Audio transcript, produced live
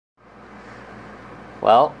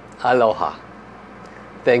Well, aloha.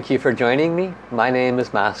 Thank you for joining me. My name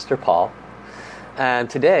is Master Paul, and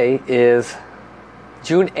today is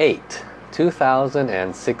June 8,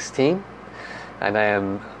 2016, and I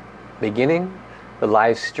am beginning the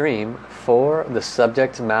live stream for the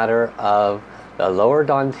subject matter of the Lower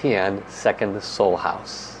Dantian Second Soul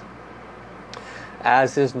House.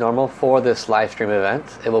 As is normal for this live stream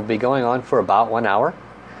event, it will be going on for about 1 hour,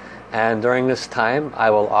 and during this time I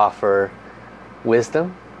will offer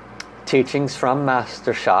wisdom, teachings from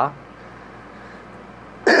Master Sha,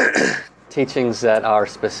 teachings that are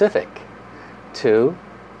specific to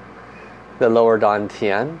the Lower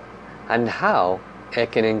Dantian and how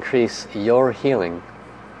it can increase your healing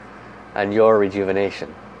and your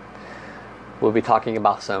rejuvenation. We'll be talking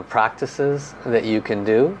about some practices that you can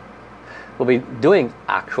do. We'll be doing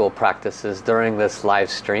actual practices during this live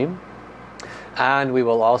stream, and we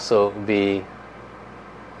will also be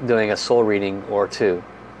doing a soul reading or two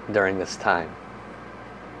during this time.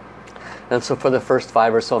 And so for the first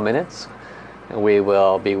 5 or so minutes, we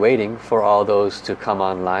will be waiting for all those to come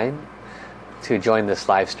online to join this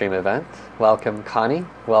live stream event. Welcome Connie,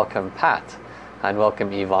 welcome Pat, and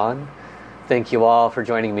welcome Yvonne. Thank you all for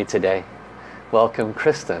joining me today. Welcome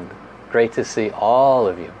Kristen, great to see all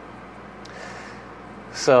of you.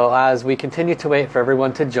 So as we continue to wait for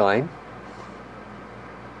everyone to join,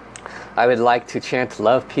 I would like to chant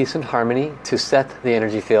love, peace and harmony to set the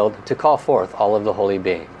energy field to call forth all of the holy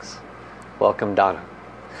beings. Welcome Donna.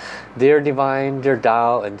 Dear Divine, dear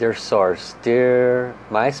Tao and dear Source, dear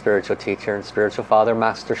my spiritual teacher and spiritual father,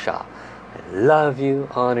 Master Sha, I love you,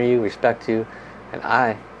 honor you, respect you, and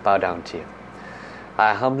I bow down to you.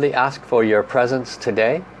 I humbly ask for your presence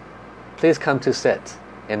today. Please come to sit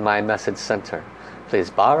in my message center. Please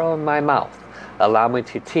borrow my mouth. Allow me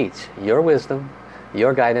to teach your wisdom,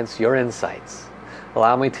 your guidance, your insights.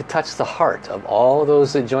 Allow me to touch the heart of all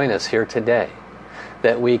those that join us here today,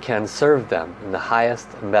 that we can serve them in the highest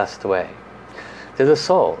and best way. To the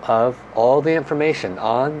soul of all the information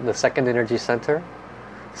on the second energy center,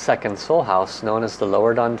 second soul house known as the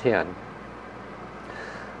Lower Dantian.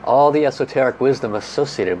 All the esoteric wisdom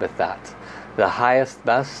associated with that. The highest,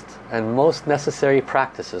 best and most necessary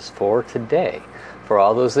practices for today, for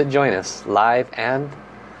all those that join us live and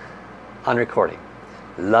on recording.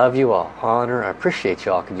 Love you all, honor, appreciate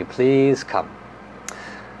you all. Could you please come?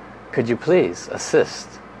 Could you please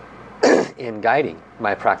assist in guiding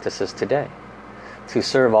my practices today to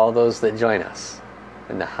serve all those that join us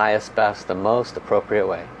in the highest, best, the most appropriate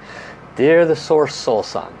way. Dear the Source Soul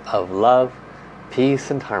Song of love,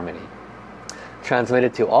 peace and harmony,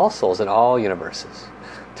 transmitted to all souls in all universes,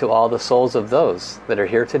 to all the souls of those that are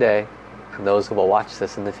here today and those who will watch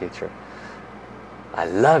this in the future. I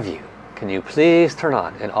love you. Can you please turn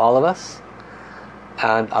on in all of us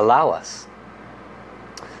and allow us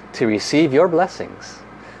to receive your blessings,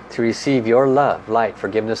 to receive your love, light,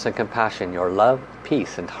 forgiveness and compassion, your love,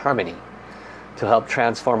 peace and harmony, to help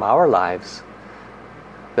transform our lives,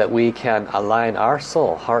 that we can align our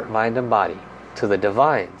soul, heart, mind and body to the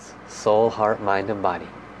Divine's soul, heart, mind and body.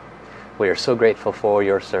 We are so grateful for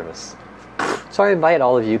your service. So I invite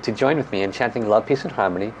all of you to join with me in chanting love, peace and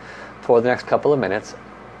harmony for the next couple of minutes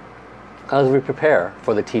as we prepare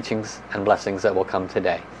for the teachings and blessings that will come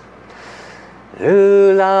today.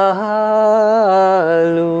 Lula,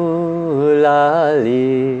 lula,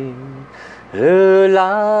 li.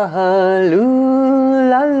 Lula,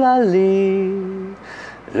 lula, la, li.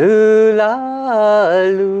 Lula,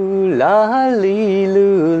 lula, li,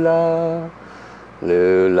 lula.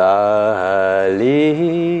 Lula,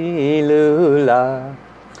 li, lula.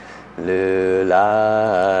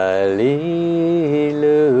 Lula, li,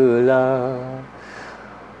 lula.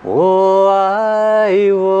 Wo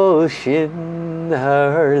ai wo xin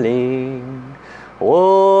er ling,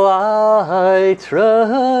 wo ai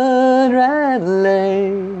trun ran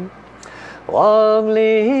lei, wang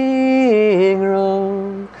ling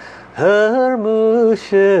rong her mu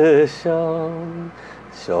shi xiang,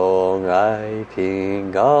 xiong ai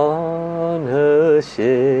ping an he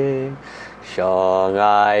xing, xiong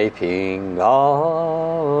ai ping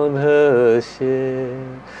an he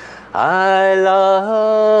xing. I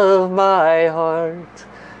love my heart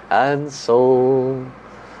and soul.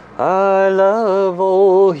 I love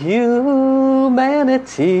all humanity.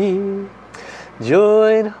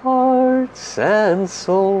 Join hearts and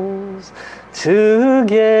souls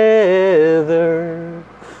together.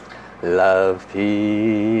 Love,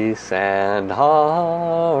 peace and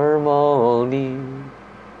harmony.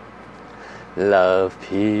 Love,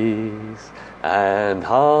 peace and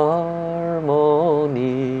harmony.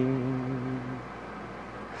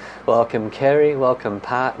 Welcome Carrie, welcome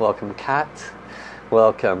Pat, welcome Kat,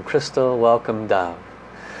 Welcome Crystal, welcome Dove.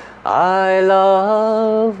 I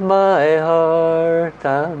love my heart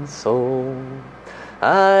and soul.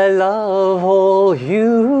 I love all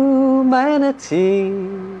humanity.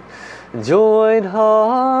 Join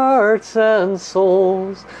hearts and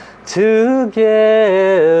souls together.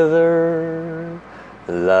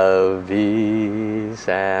 Love, peace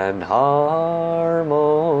and harmony.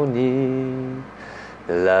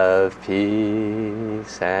 Love,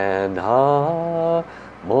 peace and harmony.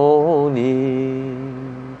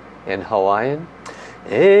 In Hawaiian,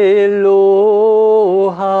 Eloha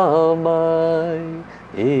mai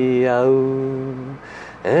iau,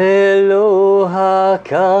 Eloha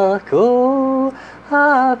kako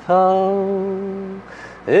hapau,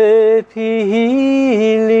 E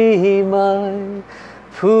pili mai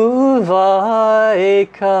puwai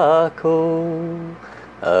kako,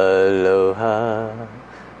 Aloha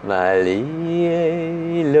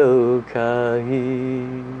malie lokahi,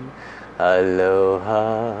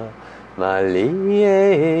 Aloha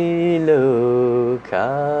malie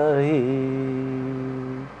lokahi.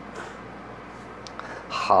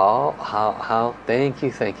 How, thank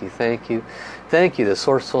you, thank you, thank you. Thank you, the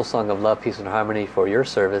Source Soul Song of Love, Peace and Harmony, for your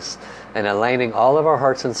service and aligning all of our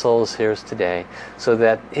hearts and souls here today so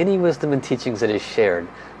that any wisdom and teachings that is shared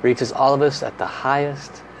reaches all of us at the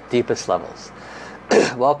highest, deepest levels.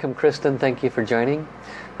 Welcome Kristen, thank you for joining.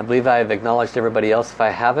 I believe I have acknowledged everybody else. If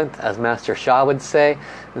I haven't, as Master Sha would say,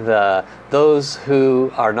 those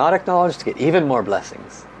who are not acknowledged get even more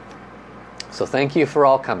blessings. So thank you for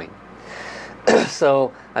all coming.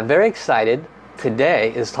 So I'm very excited.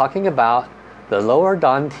 Today is talking about the lower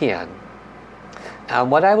Dantian.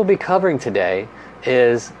 And what I will be covering today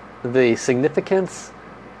is the significance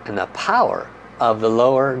and the power of the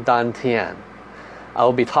lower Dantian. I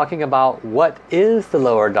will be talking about what is the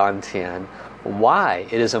lower Dantian, why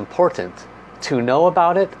it is important to know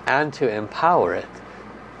about it and to empower it,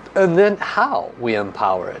 and then how we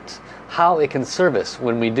empower it, how it can serve us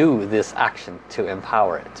when we do this action to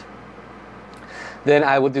empower it. Then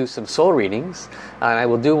I will do some soul readings, and I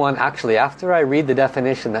will do one actually after I read the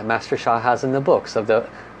definition that Master Sha has in the books of the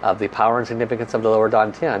power and significance of the lower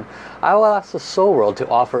Dantian. I will ask the soul world to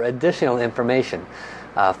offer additional information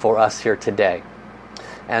for us here today.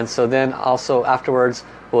 And so then also afterwards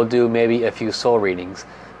we'll do maybe a few soul readings.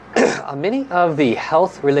 Many of the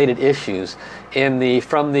health related issues from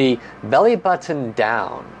the belly button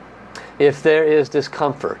down, if there is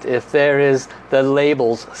discomfort, if there is the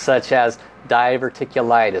labels such as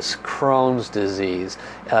diverticulitis, Crohn's disease,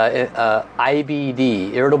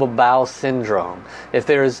 IBD, irritable bowel syndrome, if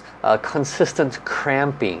there's consistent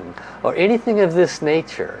cramping or anything of this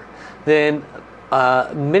nature, then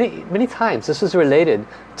many times this is related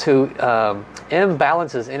to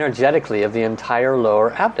imbalances energetically of the entire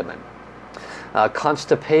lower abdomen.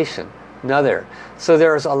 Constipation, another. So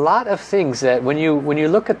there's a lot of things that when you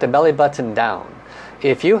look at the belly button down,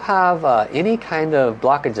 if you have any kind of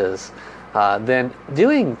blockages, then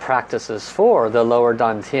doing practices for the lower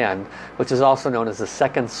Dantian, which is also known as the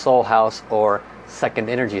second soul house or second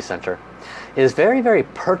energy center, is very, very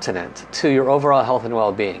pertinent to your overall health and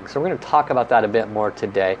well-being. So we're going to talk about that a bit more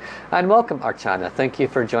today. And welcome Archana. Thank you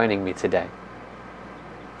for joining me today.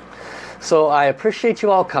 So I appreciate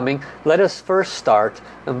you all coming. Let us first start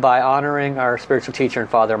by honoring our spiritual teacher and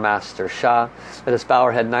Father Master Sha. Let us bow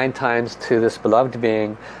our head 9 times to this beloved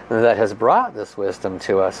being that has brought this wisdom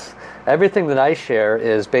to us. Everything that I share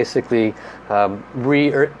is basically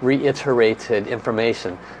reiterated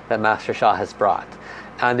information that Master Sha has brought.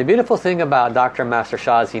 And the beautiful thing about Dr. Master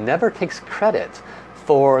Sha is he never takes credit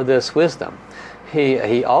for this wisdom.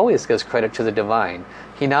 He always gives credit to the divine.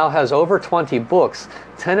 He now has over 20 books,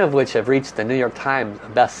 10 of which have reached the New York Times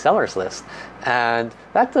bestsellers list. And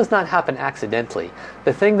that does not happen accidentally.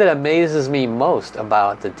 The thing that amazes me most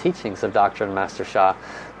about the teachings of Dr. and Master Sha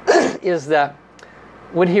is that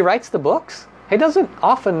when he writes the books, he doesn't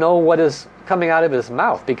often know what is coming out of his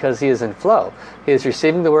mouth because he is in flow. He is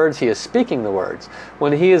receiving the words, he is speaking the words.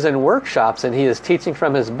 When he is in workshops and he is teaching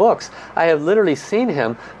from his books, I have literally seen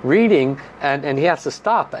him reading and he has to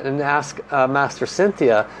stop and ask Master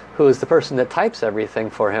Cynthia, who is the person that types everything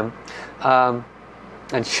for him. And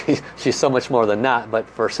she's so much more than that, but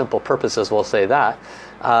for simple purposes we'll say that.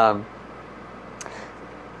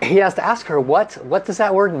 He has to ask her, what does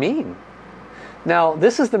that word mean? Now,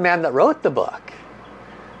 this is the man that wrote the book.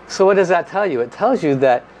 So what does that tell you? It tells you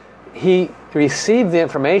that he received the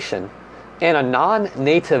information in a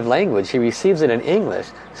non-native language. He receives it in English,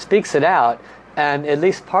 speaks it out, and at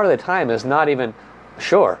least part of the time is not even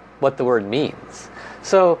sure what the word means.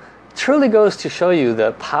 So truly goes to show you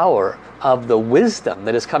the power of the wisdom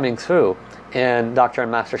that is coming through in Dr.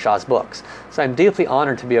 and Master Sha's books. So I'm deeply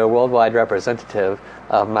honored to be a worldwide representative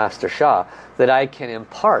of Master Sha, that I can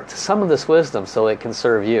impart some of this wisdom so it can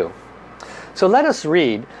serve you. So let us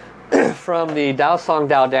read from the Tao Song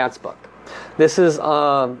Tao Dance book. This is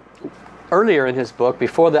earlier in his book,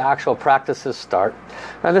 before the actual practices start.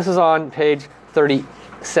 And this is on page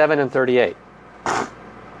 37 and 38.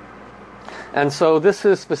 And so this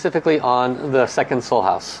is specifically on the second soul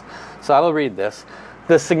house. So I will read this.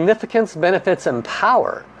 The significance, benefits, and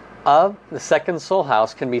power of the second soul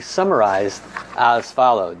house can be summarized as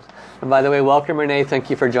follows. And by the way, welcome Renee, thank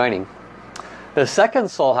you for joining. The second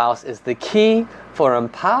soul house is the key for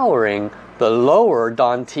empowering the lower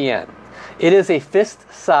Dantian. It is a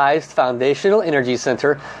fist-sized foundational energy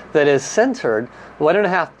center that is centered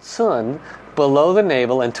 1.5 Tsun below the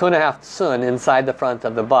navel and 2.5 Tsun inside the front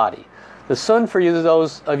of the body. The Tsun, for you,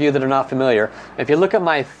 those of you that are not familiar, if you look at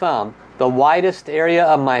my thumb, the widest area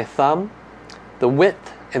of my thumb, the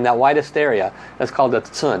width in that widest area is called a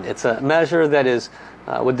Tsun. It's a measure that is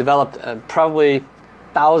was developed probably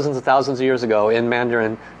thousands of years ago in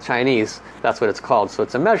Mandarin Chinese. That's what it's called. So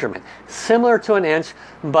it's a measurement similar to an inch,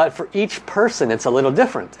 but for each person it's a little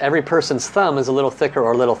different. Every person's thumb is a little thicker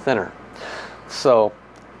or a little thinner. So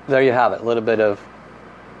there you have it, a little bit of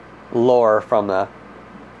lore from the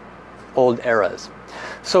old eras.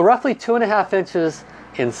 So roughly 2.5 inches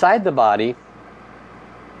inside the body,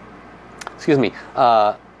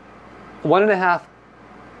 1.5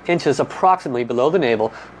 inches approximately below the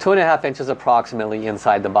navel, 2.5 inches approximately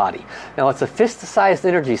inside the body. Now it's a fist-sized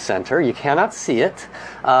energy center. You cannot see it.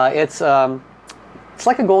 It's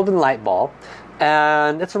like a golden light ball,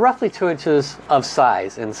 and it's roughly 2 inches of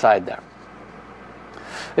size inside there.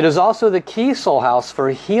 It is also the key soul house for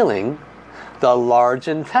healing the large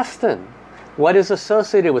intestine. What is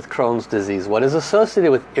associated with Crohn's disease? What is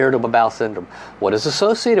associated with irritable bowel syndrome? What is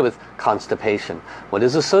associated with constipation? What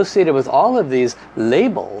is associated with all of these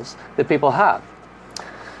labels that people have?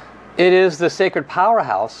 It is the sacred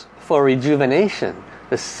powerhouse for rejuvenation.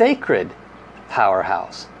 The sacred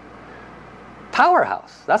powerhouse.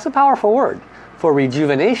 Powerhouse. That's a powerful word. For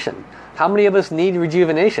rejuvenation. How many of us need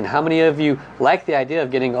rejuvenation? How many of you like the idea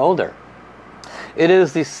of getting older? It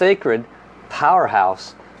is the sacred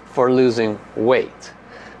powerhouse for losing weight.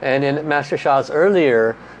 And in Master Sha's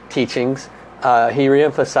earlier teachings, he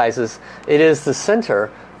reemphasizes it is the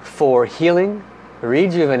center for healing,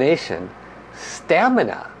 rejuvenation,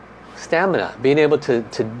 stamina, being able to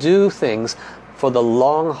do things for the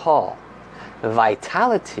long haul.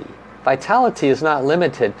 Vitality is not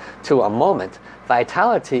limited to a moment.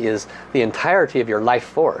 Vitality is the entirety of your life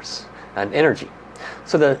force and energy.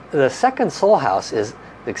 So the second soul house is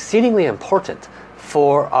exceedingly important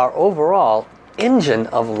for our overall engine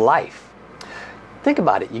of life. Think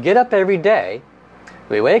about it. You get up every day.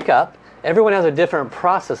 We wake up. Everyone has a different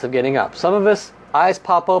process of getting up. Some of us, eyes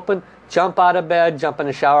pop open, jump out of bed, jump in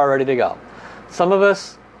the shower, ready to go. Some of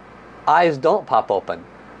us, eyes don't pop open.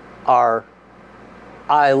 Our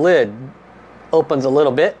eyelid opens a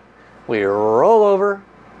little bit. We roll over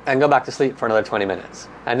and go back to sleep for another 20 minutes.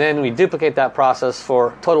 And then we duplicate that process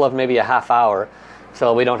for a total of maybe a half hour,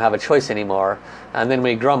 so we don't have a choice anymore, and then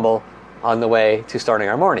we grumble on the way to starting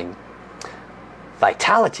our morning.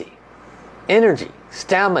 Vitality, energy,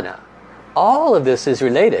 stamina, all of this is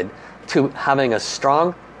related to having a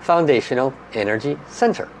strong foundational energy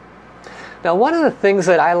center. Now, one of the things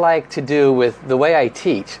that I like to do with the way I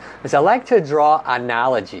teach is I like to draw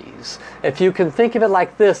analogies. If you can think of it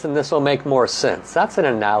like this, then this will make more sense. That's an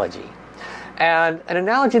analogy. And an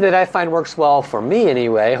analogy that I find works well for me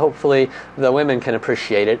anyway, hopefully the women can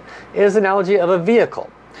appreciate it, is the analogy of a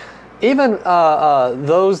vehicle. Even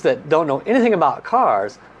those that don't know anything about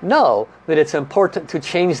cars know that it's important to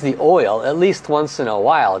change the oil at least once in a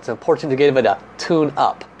while. It's important to give it a tune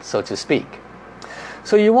up, so to speak.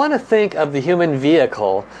 So you want to think of the human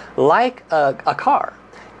vehicle like a car.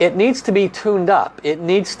 It needs to be tuned up. It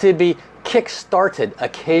needs to be kick-started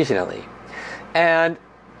occasionally. And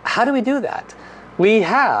how do we do that? We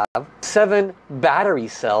have 7 battery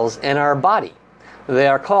cells in our body. They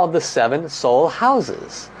are called the 7 soul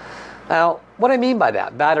houses. Now, what I mean by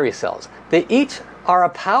that, battery cells, they each are a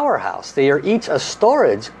powerhouse. They are each a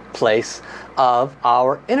storage place of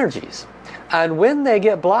our energies. And when they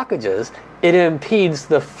get blockages, it impedes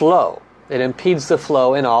the flow. It impedes the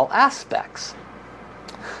flow in all aspects.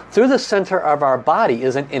 Through the center of our body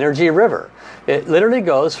is an energy river. It literally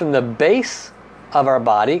goes from the base of our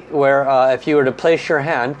body, where if you were to place your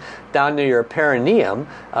hand down near your perineum,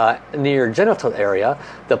 near your genital area,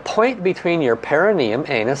 the point between your perineum,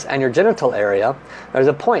 anus, and your genital area, there's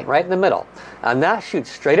a point right in the middle. And that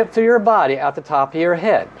shoots straight up through your body at the top of your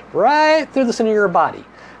head, right through the center of your body.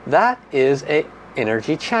 That is an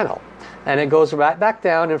energy channel. And it goes right back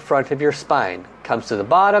down in front of your spine, comes to the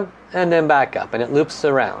bottom, and then back up, and it loops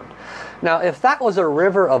around. Now, if that was a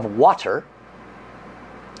river of water,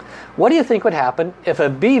 what do you think would happen if a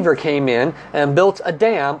beaver came in and built a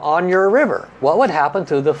dam on your river? What would happen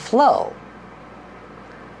to the flow?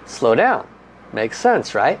 Slow down. Makes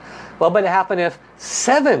sense, right? Well, but it happened if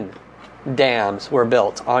 7 dams were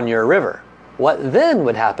built on your river. What then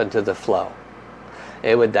would happen to the flow?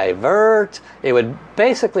 It would divert. It would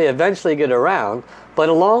basically eventually get around, but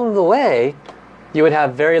along the way, you would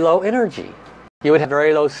have very low energy. You would have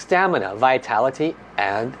very low stamina, vitality,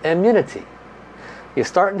 and immunity. You're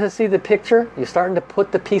starting to see the picture. You're starting to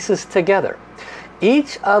put the pieces together.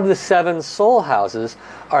 Each of the 7 soul houses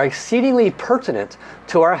are exceedingly pertinent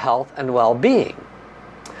to our health and well-being.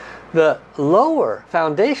 The lower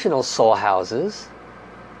foundational soul houses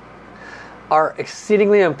are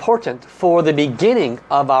exceedingly important for the beginning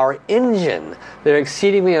of our engine. They're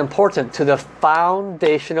exceedingly important to the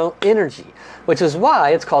foundational energy, which is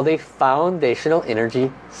why it's called a foundational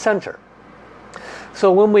energy center.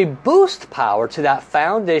 So when we boost power to that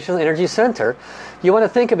foundational energy center, you want to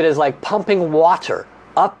think of it as like pumping water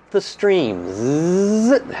up the stream.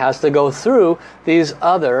 Zzz, it has to go through these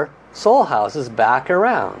other soul houses back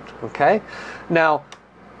around. Okay? Now,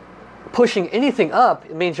 pushing anything up,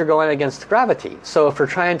 it means you're going against gravity. So if we're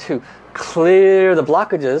trying to clear the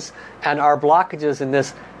blockages, and our blockages in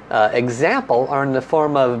this example are in the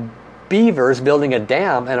form of beavers building a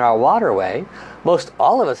dam in our waterway, most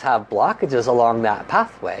all of us have blockages along that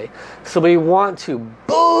pathway. So we want to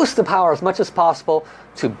boost the power as much as possible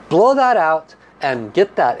to blow that out and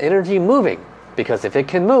get that energy moving. Because if it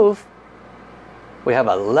can move, we have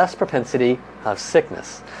a less propensity of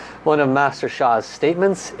sickness. One of Master Sha's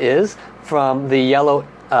statements is from the Yellow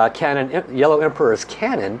Emperor's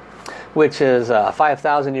Canon, which is a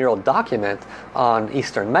 5,000-year-old document on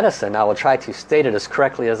Eastern medicine. I will try to state it as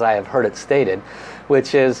correctly as I have heard it stated,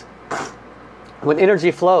 which is, when energy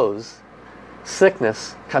flows,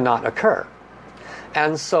 sickness cannot occur.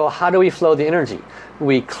 And so how do we flow the energy?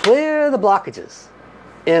 We clear the blockages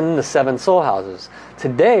in the 7 soul houses.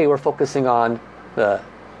 Today we're focusing on the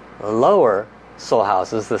lower soul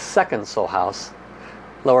houses, the 2nd soul house,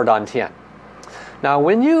 lower Dantian. Now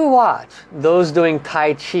when you watch those doing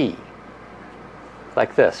Tai Chi,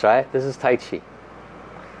 like this, right? This is Tai Chi.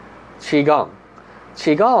 Qigong.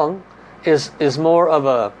 Qigong is more of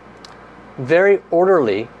a very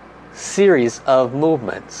orderly series of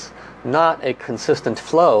movements, not a consistent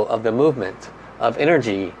flow of the movement of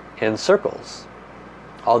energy in circles.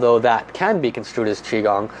 Although that can be construed as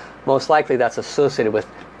Qigong, most likely that's associated with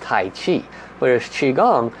Tai Chi. Whereas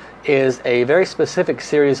Qigong is a very specific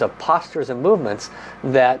series of postures and movements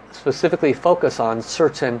that specifically focus on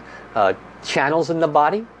certain channels in the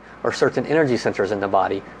body or certain energy centers in the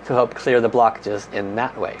body to help clear the blockages in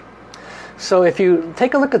that way. So if you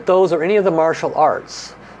take a look at those or any of the martial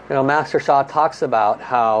arts, you know, Master Sha talks about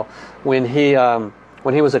how when he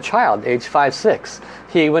was a child, age 5, 6,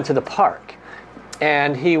 he went to the park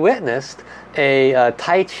and he witnessed a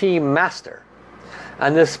Tai Chi master.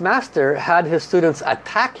 And this master had his students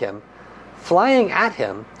attack him, flying at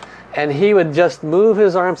him, and he would just move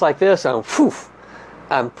his arms like this and poof,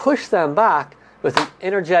 and push them back with an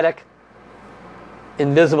energetic,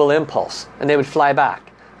 invisible impulse, and they would fly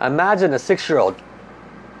back. Imagine a 6-year-old.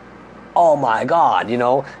 Oh my God, you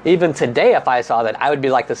know, even today if I saw that, I would be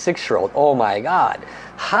like the 6-year-old. Oh my God.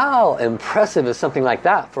 How impressive is something like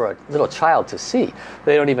that for a little child to see?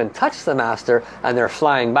 They don't even touch the master and they're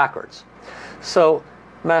flying backwards. So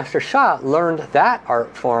Master Sha learned that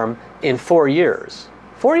art form in 4 years.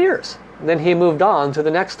 4 years. Then he moved on to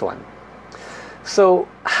the next one. So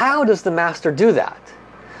how does the master do that?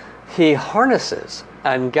 He harnesses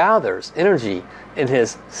and gathers energy in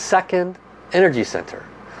his 2nd energy center.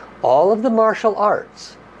 All of the martial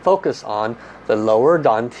arts focus on the lower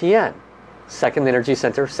Dantian, 2nd energy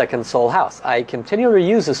center, 2nd soul house. I continually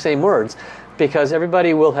use the same words because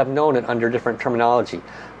everybody will have known it under different terminology.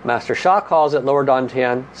 Master Sha calls it lower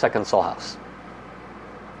Dantian, 2nd soul house.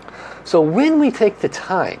 So when we take the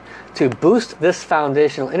time to boost this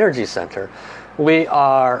foundational energy center, we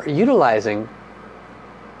are utilizing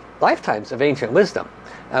lifetimes of ancient wisdom,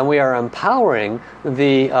 and we are empowering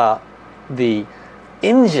the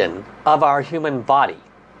engine of our human body.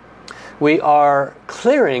 We are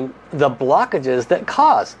clearing the blockages that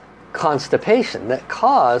cause constipation, that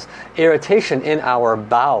cause irritation in our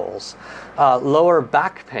bowels, lower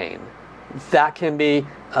back pain, that can be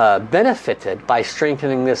benefited by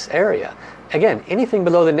strengthening this area. Again, anything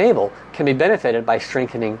below the navel can be benefited by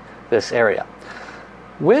strengthening this area.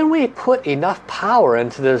 When we put enough power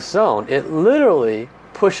into this zone, it literally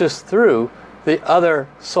pushes through the other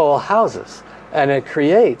soul houses, and it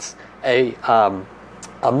creates a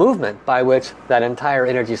movement by which that entire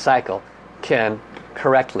energy cycle can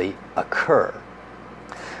correctly occur.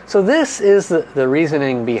 So this is the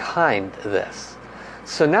reasoning behind this.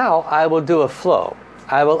 So now I will do a flow.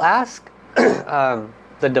 I will ask the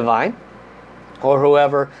divine, or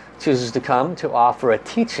whoever chooses to come, to offer a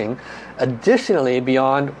teaching additionally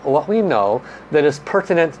beyond what we know, that is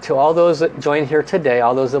pertinent to all those that join here today,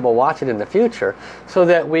 all those that will watch it in the future, so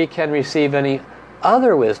that we can receive any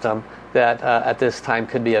other wisdom that at this time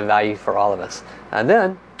could be of value for all of us. And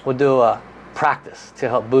then we'll do a practice to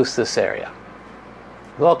help boost this area.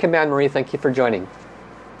 Welcome, Anne-Marie. Thank you for joining.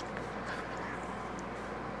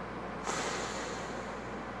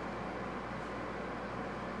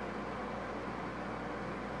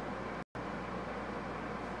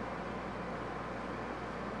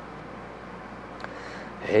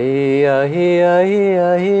 Hey ya hey ya hey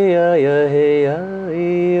ya hey ya ya hey ya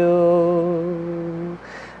hey yo.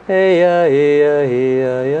 Hey ya hey ya hey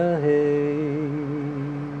ya ya hey.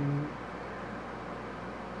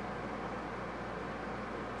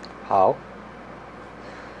 How?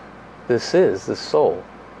 This is the soul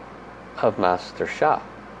of Master Sha.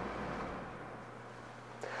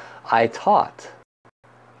 I taught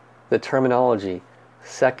the terminology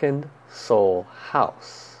second soul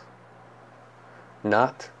house,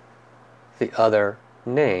 not the other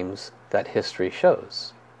names that history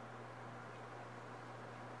shows.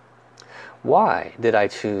 Why did I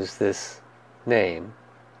choose this name?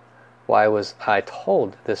 Why was I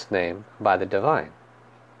told this name by the divine?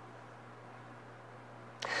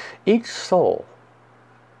 Each soul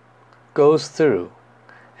goes through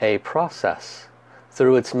a process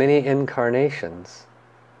through its many incarnations,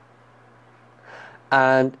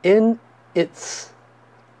 and in its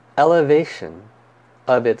elevation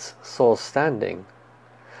of its soul standing,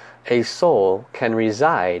 a soul can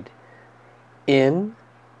reside in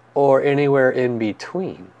or anywhere in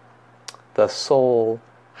between the soul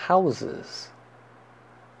houses.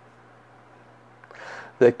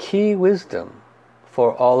 The key wisdom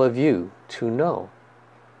for all of you to know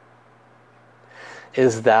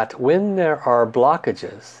is that when there are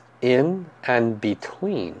blockages in and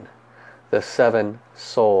between the 7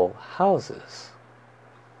 soul houses,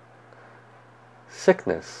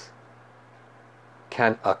 sickness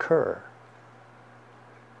can occur.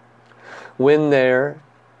 When there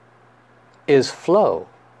is flow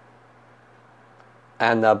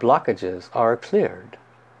and the blockages are cleared,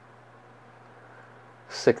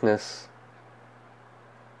 sickness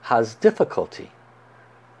has difficulty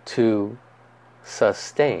to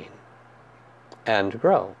sustain and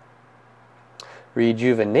grow.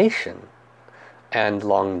 Rejuvenation and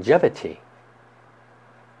longevity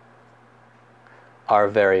are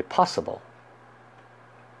very possible.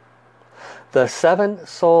 The 7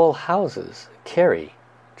 soul houses carry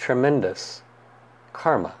tremendous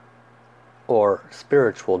karma or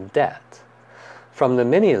spiritual debt from the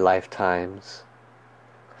many lifetimes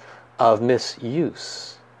of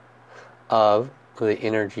misuse of the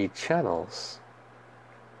energy channels,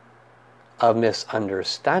 of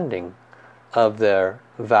misunderstanding of their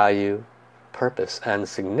value, purpose and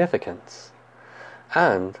significance,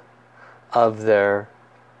 and of their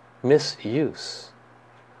misuse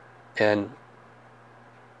in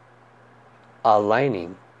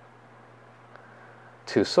aligning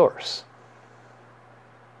to Source.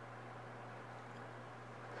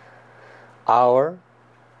 Our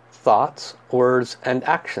thoughts, words and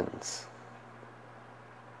actions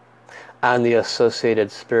and the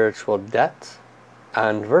associated spiritual debt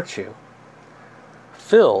and virtue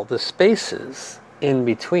fill the spaces in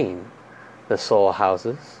between the soul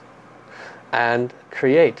houses and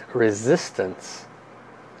create resistance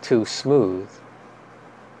to smooth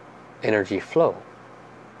energy flow.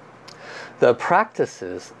 The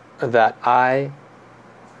practices that I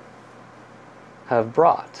have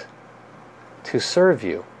brought to serve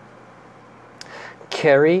you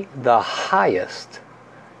carry the highest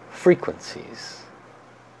frequencies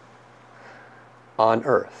on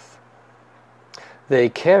earth. They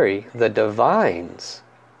carry the divine's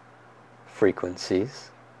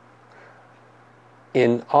frequencies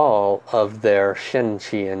in all of their Shen,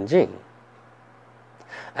 Qi and Jing.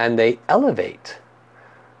 And they elevate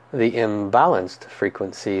the imbalanced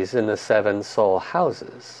frequencies in the 7 soul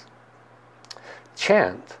houses.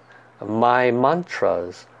 Chant my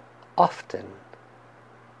mantras often.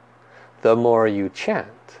 The more you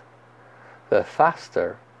chant, the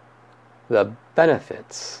faster the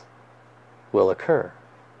benefits will occur.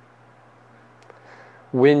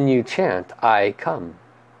 When you chant, I come,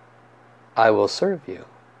 I will serve you.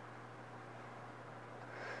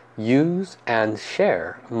 Use and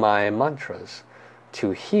share my mantras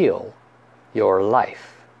to heal your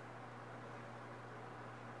life.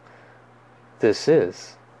 This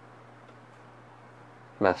is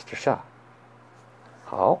Master Sha.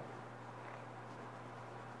 好.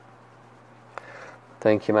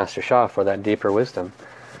 Thank you, Master Sha, for that deeper wisdom.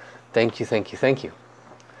 Thank you, thank you, thank you.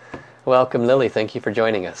 Welcome, Lily. Thank you for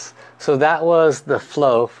joining us. So that was the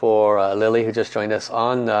flow for Lily, who just joined us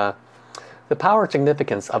on the power and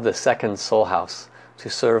significance of the second soul house to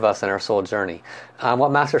serve us in our soul journey.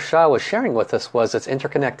 What Master Sha was sharing with us was its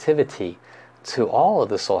interconnectivity to all of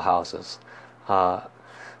the soul houses.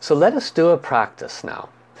 So let us do a practice now.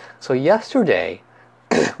 So yesterday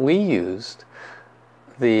we used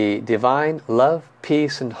the Divine Love,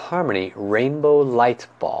 Peace and Harmony Rainbow Light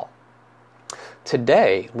Ball.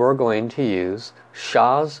 Today we're going to use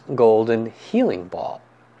Sha's Golden Healing Ball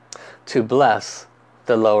to bless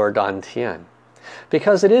the lower Dantian.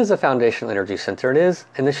 Because it is a foundational energy center, it is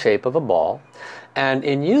in the shape of a ball, and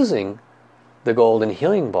in using the Golden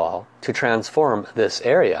Healing Ball to transform this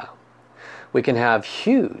area, we can have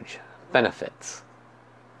huge benefits.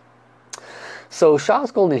 So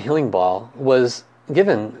Sha's Golden Healing Ball was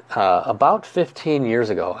given about 15 years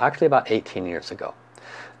ago, actually about 18 years ago.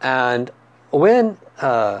 And when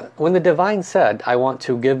the Divine said, I want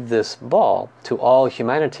to give this ball to all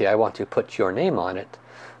humanity, I want to put your name on it,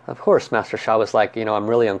 of course Master Sha was like, I'm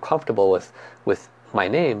really uncomfortable with my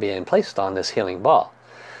name being placed on this healing ball.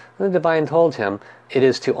 And the Divine told him, it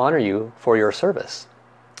is to honor you for your service.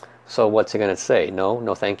 So what's he going to say?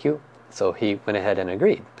 No thank you. So he went ahead and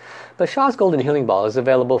agreed. But Sha's Golden Healing Ball is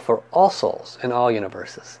available for all souls in all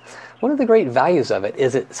universes. One of the great values of it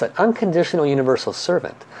is it's an unconditional universal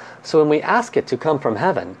servant. So when we ask it to come from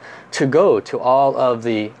heaven, to go to all of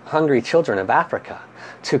the hungry children of Africa,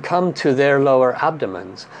 to come to their lower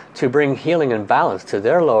abdomens, to bring healing and balance to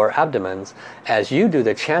their lower abdomens, as you do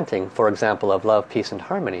the chanting, for example, of love, peace and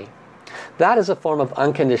harmony, that is a form of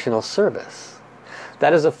unconditional service.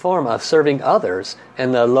 That is a form of serving others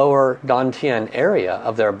in the lower Dantian area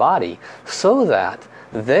of their body so that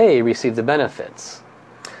they receive the benefits.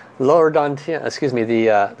 Lower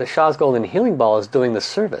Dantian, the Sha's Golden Healing Ball is doing the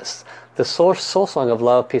service. The soul song of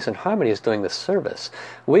love, peace and harmony is doing the service.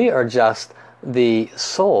 We are just the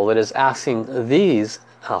soul that is asking these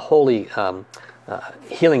holy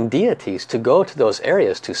healing deities to go to those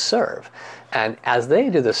areas to serve. And as they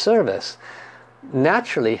do the service,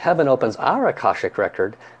 naturally heaven opens our Akashic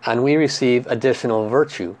record and we receive additional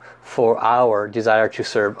virtue for our desire to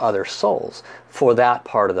serve other souls for that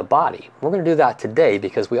part of the body. We're going to do that today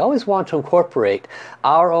because we always want to incorporate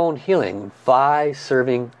our own healing by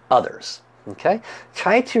serving others. Okay?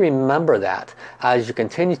 Try to remember that as you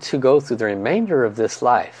continue to go through the remainder of this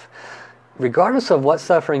life. Regardless of what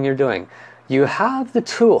suffering you're doing, you have the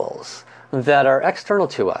tools that are external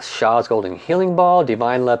to us. Sha's Golden Healing Ball,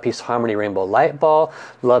 Divine Love, Peace, Harmony, Rainbow Light Ball,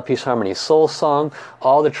 Love, Peace, Harmony, Soul Song,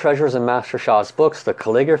 all the treasures in Master Sha's books, the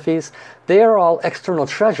calligraphies, they are all external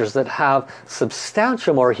treasures that have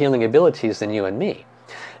substantial more healing abilities than you and me.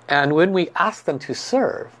 And when we ask them to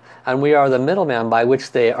serve, and we are the middleman by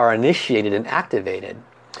which they are initiated and activated,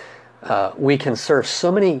 we can serve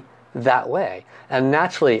so many that way. And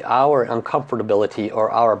naturally our uncomfortability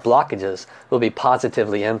or our blockages will be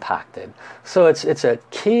positively impacted. So it's a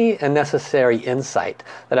key and necessary insight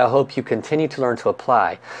that I hope you continue to learn to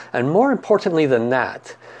apply. And more importantly than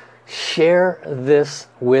that, share this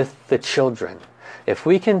with the children. If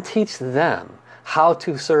we can teach them how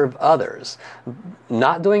to serve others,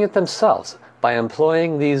 not doing it themselves, by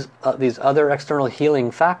employing these other external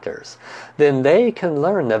healing factors, then they can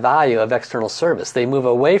learn the value of external service. They move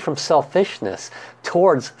away from selfishness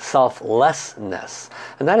towards selflessness.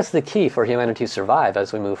 And that is the key for humanity to survive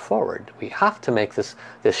as we move forward. We have to make this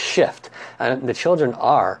shift. And the children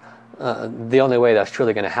are the only way that's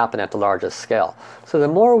truly going to happen at the largest scale. So the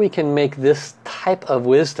more we can make this type of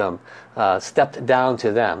wisdom stepped down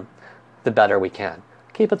to them, the better we can.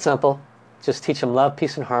 Keep it simple. Just teach them love,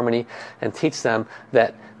 peace and harmony, and teach them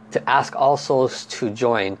that to ask all souls to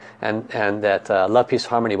join, and that love, peace,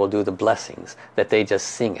 harmony will do the blessings, that they just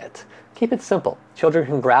sing it. Keep it simple. Children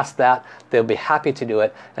can grasp that, they'll be happy to do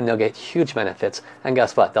it, and they'll get huge benefits. And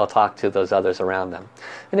guess what? They'll talk to those others around them.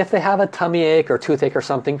 And if they have a tummy ache or toothache or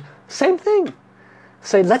something, same thing.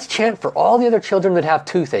 Say, let's chant for all the other children that have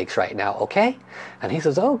toothaches right now, okay? And he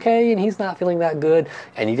says, okay, and he's not feeling that good.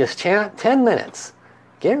 And you just chant 10 minutes.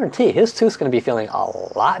 Guarantee his tooth's going to be feeling a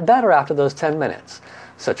lot better after those 10 minutes.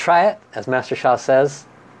 So try it. As Master Sha says,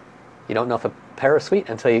 you don't know if a pear is sweet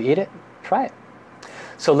until you eat it. Try it.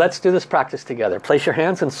 So let's do this practice together. Place your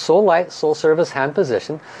hands in soul light, soul service hand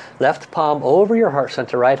position. Left palm over your heart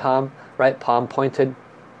center, right palm pointed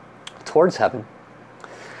towards heaven.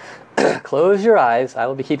 Close your eyes. I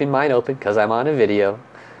will be keeping mine open because I'm on a video.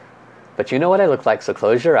 But you know what I look like, so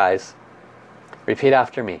close your eyes. Repeat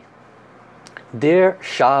after me. Dear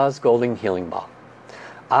Sha's Golden Healing Ball,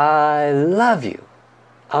 I love you,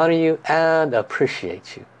 honor you, and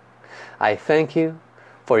appreciate you. I thank you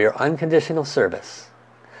for your unconditional service.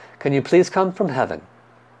 Can you please come from heaven?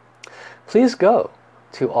 Please go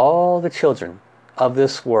to all the children of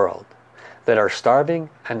this world that are starving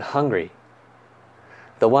and hungry,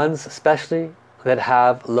 the ones especially that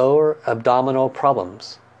have lower abdominal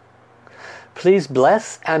problems. Please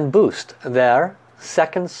bless and boost their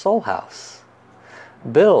second soul house.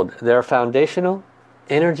 Build their foundational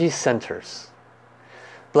energy centers.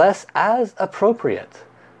 Bless as appropriate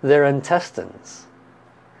their intestines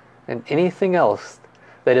and anything else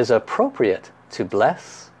that is appropriate to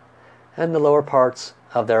bless and the lower parts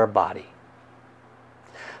of their body.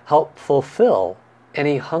 Help fulfill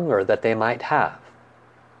any hunger that they might have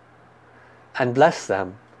and bless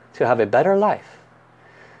them to have a better life.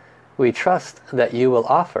 We trust that you will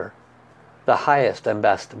offer the highest and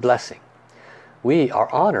best blessing. We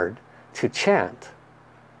are honored to chant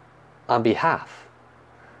on behalf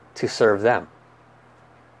to serve them.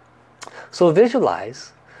 So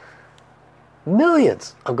visualize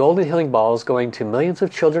millions of golden healing balls going to millions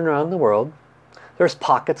of children around the world. There's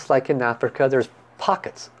pockets like in Africa. There's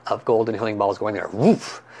pockets of golden healing balls going there.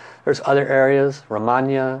 Woof! There's other areas,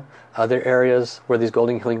 Romania, other areas where these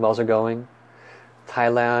golden healing balls are going.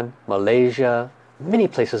 Thailand, Malaysia, many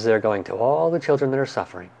places they're going to. All the children that are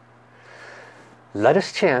suffering. Let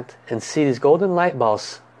us chant and see these golden light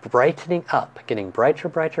balls brightening up, getting brighter,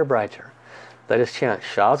 brighter, brighter. Let us chant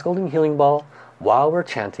Sha's Golden Healing Ball while we're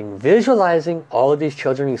chanting, visualizing all of these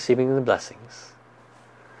children receiving the blessings.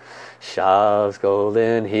 Sha's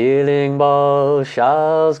Golden Healing Ball,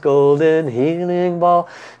 Sha's Golden Healing Ball,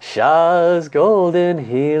 Sha's Golden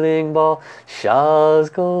Healing Ball, Sha's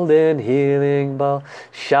Golden Healing Ball,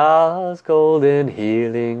 Sha's Golden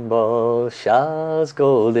Healing Ball, Sha's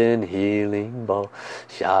Golden Healing Ball,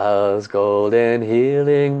 Sha's Golden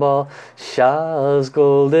Healing Ball, Sha's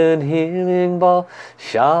Golden Healing Ball,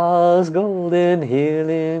 Sha's Golden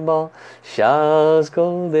Healing Ball, Sha's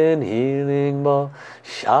Golden Healing Ball,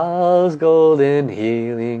 Sha's Golden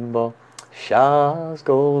Healing Ball, Sha's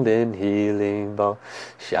Golden Healing Ball,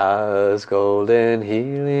 Sha's Golden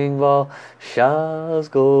Healing Ball,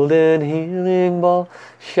 Sha's Golden Healing Ball,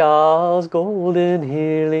 Sha's Golden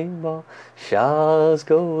Healing Ball, Sha's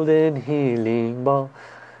Golden Healing Ball.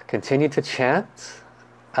 Continue to chant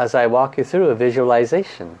as I walk you through a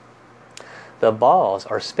visualization. The balls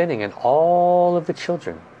are spinning in all of the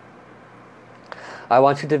children. I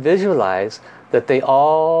want you to visualize that they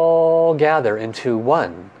all gather into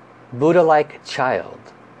one Buddha-like child.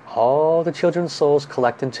 All the children's souls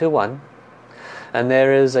collect into one, and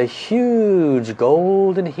there is a huge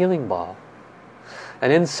golden healing ball.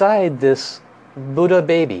 And inside this Buddha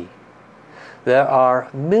baby, there are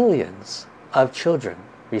millions of children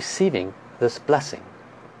receiving this blessing.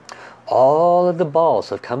 All of the balls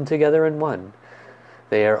have come together in one.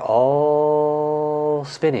 They are all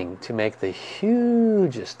spinning to make the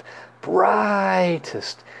hugest,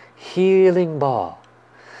 brightest healing ball.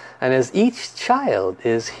 And as each child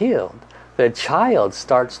is healed, the child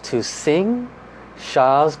starts to sing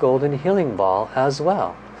Sha's Golden Healing Ball as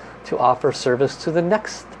well, to offer service to the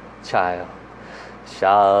next child.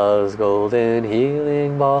 Sha's Golden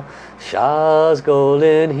Healing Ball, Sha's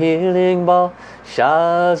Golden Healing Ball,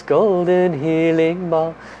 Sha's Golden Healing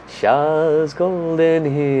Ball, Sha's Golden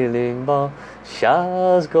Healing Ball,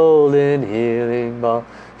 Sha's Golden Healing Ball,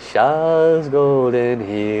 Sha's Golden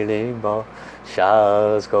Healing Ball,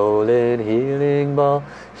 Sha's Golden Healing Ball,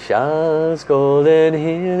 Sha's Golden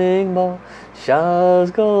Healing Ball,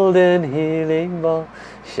 Sha's Golden Healing Ball,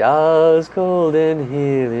 Sha's Golden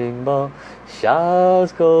Healing Ball,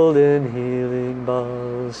 Sha's Golden Healing Ball,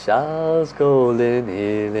 Sha's Golden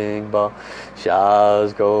Healing Ball,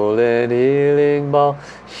 Sha's Golden Healing Ball,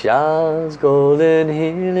 Sha's Golden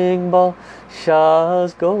Healing Ball,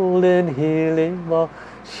 Sha's Golden Healing Ball,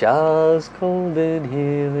 Sha's Golden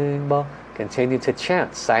Healing Ball. Continue to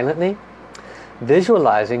chant silently,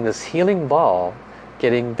 visualizing this healing ball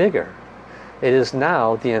getting bigger It is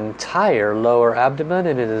now the entire lower abdomen,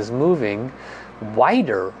 and it is moving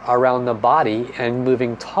wider around the body and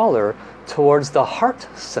moving taller towards the heart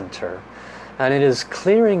center. And it is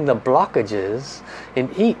clearing the blockages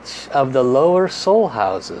in each of the lower soul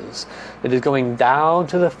houses. It is going down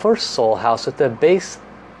to the first soul house at the base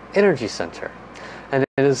energy center. And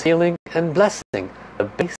it is healing and blessing the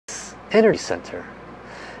base energy center.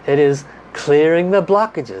 It is clearing the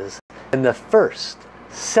blockages in the first,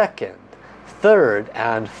 second, third,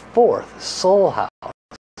 and fourth soul house.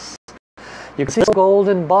 You can see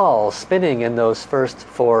golden balls spinning in those first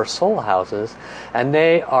 4 soul houses, and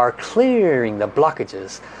they are clearing the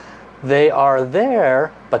blockages. They are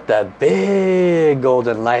there, but the big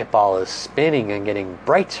golden light ball is spinning and getting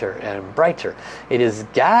brighter and brighter. It is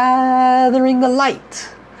gathering the light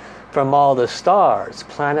from all the stars,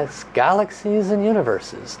 planets, galaxies, and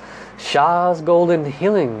universes. Sha's golden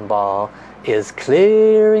healing ball is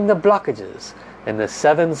clearing the blockages in the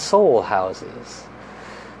 7 soul houses.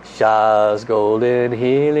 Sha's golden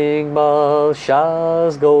healing ball,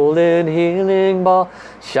 Sha's golden healing ball,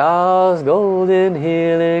 Sha's golden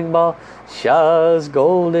healing ball, Sha's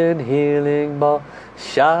golden healing ball,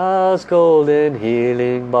 Sha's golden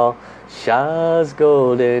healing ball, Sha's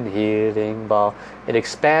golden healing ball. It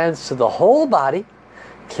expands to the whole body,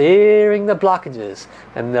 clearing the blockages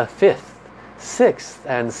in the 5th, 6th,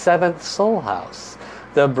 and 7th soul house.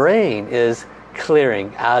 The brain is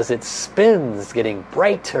clearing as it spins, getting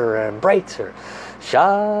brighter and brighter.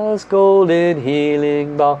 Sha's golden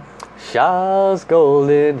healing ball, Sha's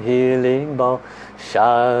golden healing ball,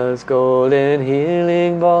 Sha's golden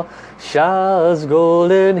healing ball, Sha's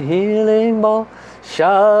golden healing ball,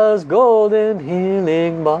 Sha's golden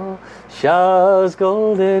healing ball, Sha's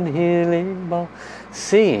golden healing ball.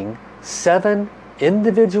 Seeing 7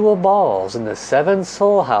 individual balls in the 7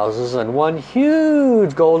 soul houses and one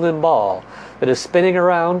huge golden ball that is spinning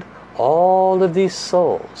around all of these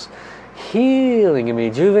souls, healing and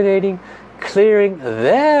rejuvenating, clearing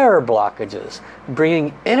their blockages,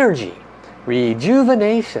 bringing energy,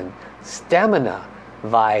 rejuvenation, stamina,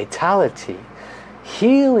 vitality,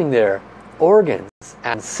 healing their organs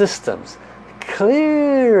and systems,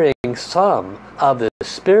 clearing some of the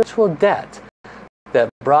spiritual debt that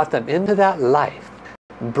brought them into that life,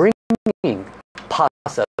 bringing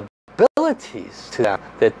possibilities to them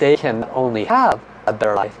that they can not only have a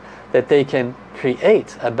better life, that they can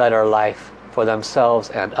create a better life for themselves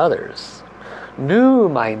and others. New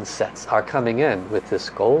mindsets are coming in with this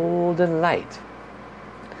golden light.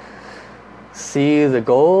 See the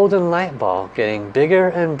golden light ball getting bigger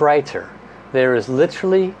and brighter. There is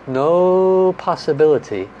literally no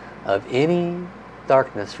possibility of any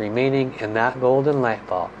darkness remaining in that golden light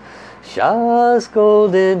ball. Sha's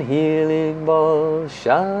golden healing ball,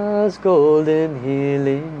 Sha's golden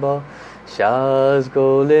healing ball, Sha's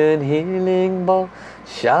golden healing ball,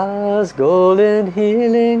 Sha's golden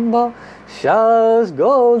healing ball, Sha's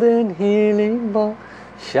golden healing ball,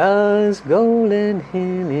 Sha's golden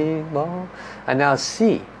healing ball. And now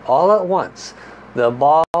see, all at once, the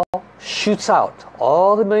ball shoots out.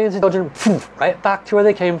 All the millions of children, right back to where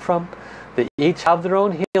they came from. They each have their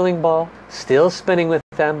own healing ball, still spinning with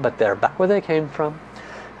them, but they're back where they came from.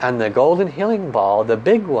 And the golden healing ball, the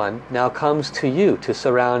big one, now comes to you to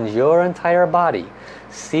surround your entire body.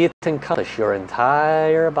 See it encompass your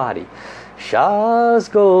entire body. Sha's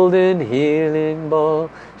golden healing ball,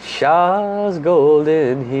 Sha's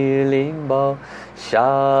golden healing ball,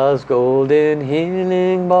 Sha's golden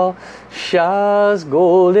healing ball, Sha's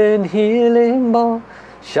golden healing ball,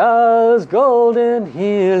 Sha's golden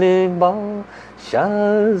healing ball,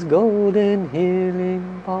 Sha's golden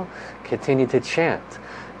healing ball. Continue to chant.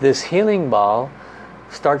 This healing ball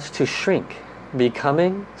starts to shrink,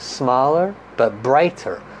 becoming smaller but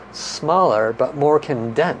brighter, smaller but more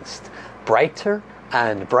condensed, brighter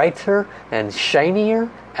and shinier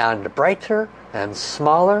and brighter and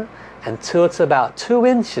smaller until it's about 2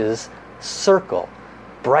 inches circle.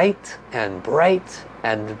 Bright and bright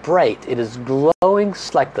and bright. It is glowing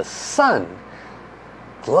like the sun.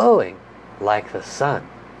 Glowing like the sun.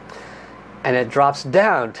 And it drops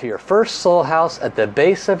down to your first soul house at the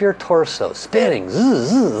base of your torso, spinning,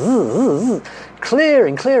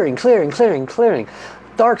 clearing, clearing, clearing, clearing, clearing.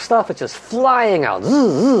 Dark stuff is just flying out.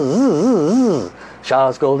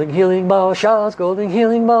 Sha's golden healing ball, Sha's golden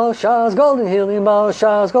healing ball, Sha's golden healing ball,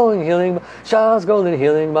 Sha's golden healing ball, Sha's golden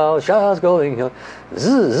healing ball, Sha's golden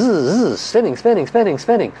healing. Spinning, spinning, spinning,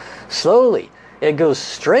 spinning. Slowly, it goes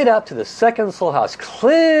straight up to the second soul house,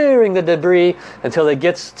 clearing the debris until it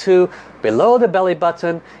gets to below the belly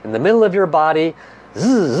button, in the middle of your body,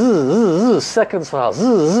 Second soul house,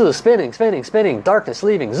 spinning, spinning, spinning, darkness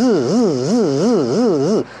leaving,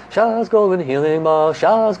 Sha's golden healing ball,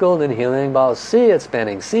 Sha's golden healing ball. See it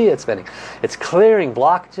spinning, see it spinning. It's clearing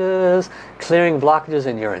blockages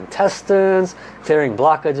in your intestines, clearing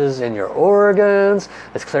blockages in your organs.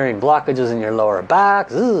 It's clearing blockages in your lower back.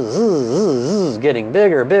 Getting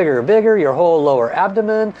bigger, bigger, bigger. Your whole lower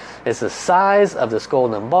abdomen is the size of this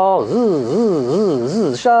golden ball.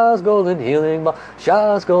 Sha's golden healing ball,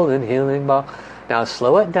 Sha's golden healing ball. Now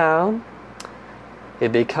slow it down.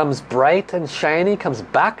 It becomes bright and shiny, comes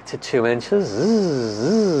back to 2 inches.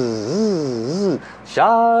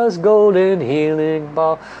 Sha's golden healing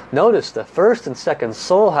ball. Notice the first and second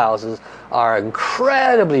soul houses are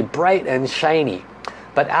incredibly bright and shiny.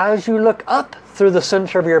 But as you look up through the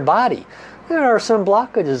center of your body, there are some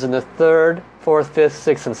blockages in the 3rd, 4th, 5th,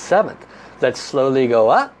 6th, and 7th that slowly go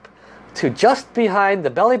up to just behind the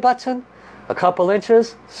belly button, a couple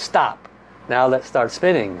inches, stop. Now let's start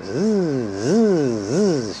spinning.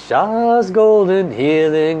 Sha's golden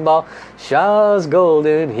healing ball, Sha's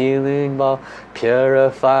golden healing ball.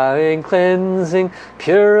 Purifying, cleansing,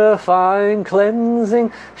 purifying,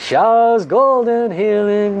 cleansing. Sha's golden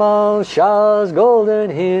healing ball, Sha's golden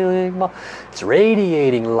healing ball. It's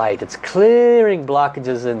radiating light. It's clearing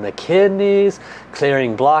blockages in the kidneys,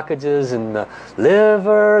 clearing blockages in the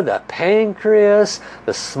liver, the pancreas,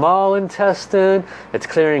 the small intestine. It's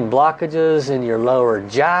clearing blockages in your lower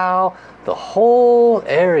jowl, the whole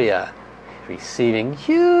area, receiving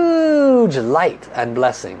huge light and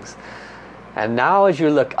blessings. And now as you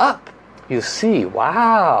look up, you see,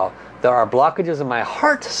 wow, there are blockages in my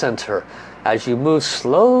heart center. As you move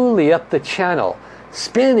slowly up the channel,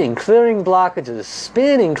 spinning, clearing blockages,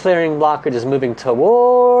 spinning, clearing blockages, moving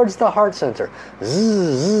towards the heart center.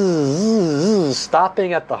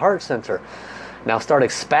 Stopping at the heart center. Now start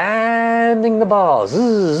expanding the ball.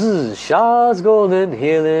 Sha's golden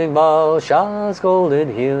healing ball, Sha's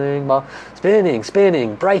golden healing ball. Spinning,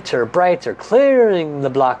 spinning, brighter, brighter, clearing the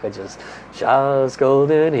blockages. Sha's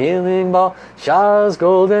golden healing ball, Sha's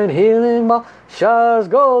golden healing ball, Sha's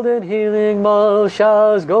golden healing ball,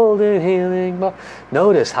 Sha's golden healing ball.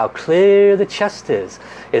 Notice how clear the chest is.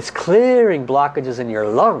 It's clearing blockages in your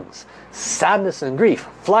lungs. Sadness and grief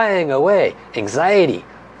flying away. Anxiety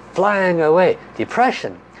flying away.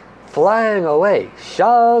 Depression flying away.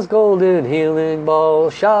 Sha's golden healing ball,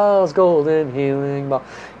 Sha's golden healing ball.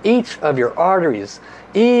 Each of your arteries,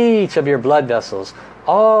 each of your blood vessels,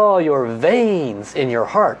 all your veins in your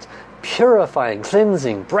heart, purifying,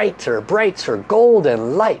 cleansing, brighter, brighter,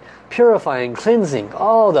 golden light, purifying, cleansing,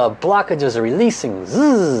 all the blockages are releasing.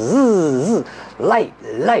 Light,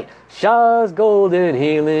 light. Sha's golden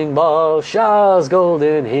healing ball, Sha's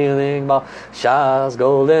golden healing ball, Sha's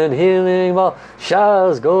golden healing ball,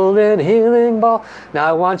 Sha's golden healing ball. Now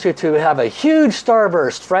I want you to have a huge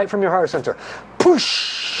starburst right from your heart center.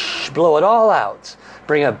 Push! Blow it all out.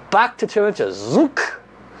 Bring it back to 2 inches. Zook!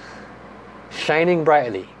 Shining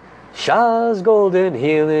brightly. Sha's golden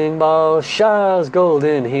healing ball, Sha's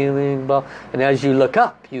golden healing ball. And as you look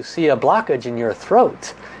up, you see a blockage in your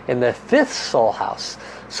throat in the 5th soul house.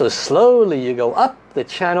 So slowly you go up the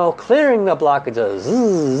channel, clearing the blockages.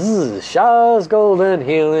 Sha's golden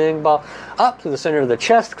healing ball. Up to the center of the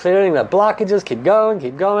chest, clearing the blockages. Keep going,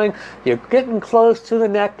 keep going. You're getting close to the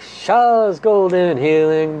neck. Sha's golden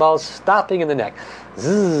healing ball. Stopping in the neck.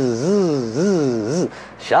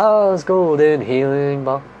 Sha's golden healing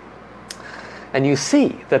ball. And you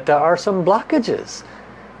see that there are some blockages.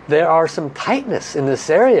 There are some tightness in this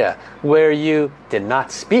area where you did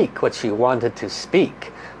not speak what you wanted to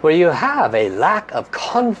speak, where you have a lack of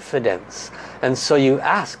confidence. And so you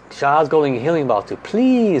ask Sha's golden healing ball to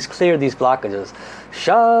please clear these blockages.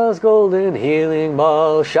 Sha's golden healing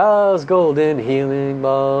ball, Sha's golden healing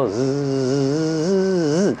ball.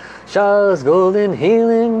 Sha's golden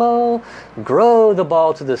healing ball. Grow the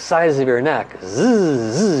ball to the size of your neck.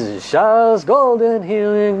 Sha's golden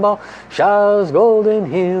healing ball, Sha's golden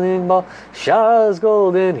healing ball, Sha's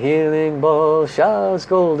golden healing ball, Sha's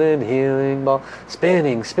golden healing ball.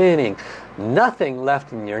 Spinning, spinning. Nothing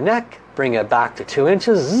left in your neck. Bring it back to 2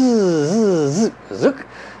 inches.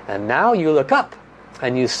 And now you look up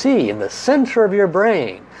and you see in the center of your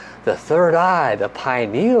brain, the third eye, the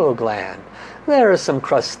pineal gland. There is some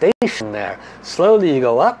crustation there. Slowly you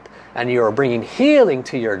go up and you are bringing healing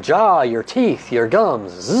to your jaw, your teeth, your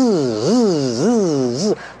gums.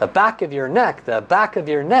 The back of your neck, the back of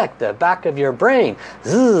your neck, the back of your brain.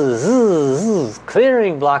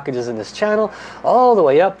 Clearing blockages in this channel all the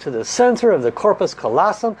way up to the center of the corpus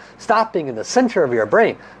callosum, stopping in the center of your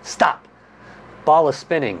brain. Stop. Ball is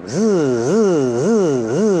spinning.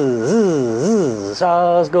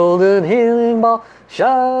 Sha's golden healing ball.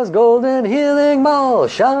 Sha's golden healing ball.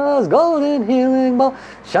 Sha's golden healing ball.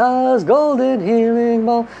 Sha's golden healing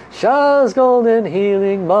ball. Sha's golden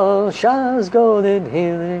healing ball. Sha's golden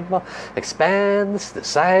healing ball. Expands the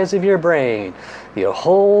size of your brain. Your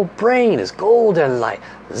whole brain is golden light.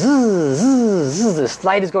 Zzz, zzz, zzz. This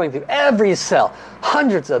light is going through every cell.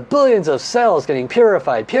 Hundreds of billions of cells getting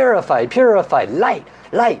purified, purified, purified. Light,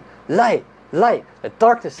 light, light, light. The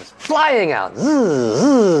darkness is flying out. Zzz,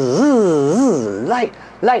 zzz, zzz. Light,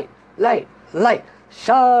 light, light, light.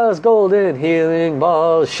 Sha's golden healing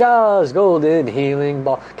ball. Sha's golden healing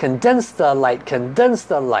ball. Condense the light, condense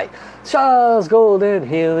the light. Sha's golden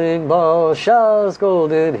healing ball. Sha's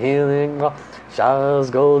golden healing ball.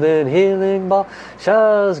 Sha's golden healing ball.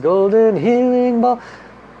 Sha's golden healing ball.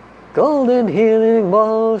 Golden healing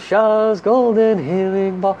ball. Sha's golden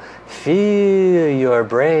healing ball. Feel your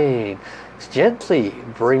brain. Gently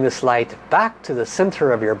bring this light back to the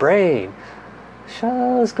center of your brain.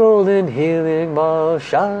 Sha's golden healing ball.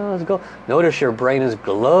 Sha's gold. Notice your brain is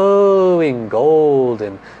glowing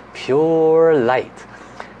golden, pure light.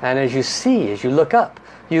 And as you look up,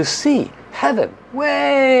 you see heaven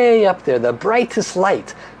way up there, the brightest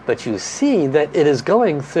light. But you see that it is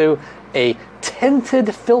going through a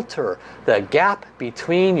tinted filter. The gap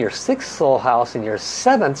between your 6th soul house and your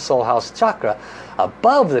 7th soul house chakra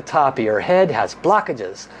above the top of your head has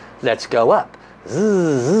blockages. Let's go up. Zzz,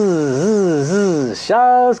 zzz, zzz.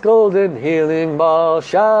 Sha's golden healing ball.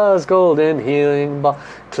 Sha's golden healing ball.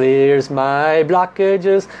 Clears my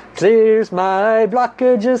blockages. Clears my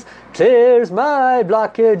blockages. Clears my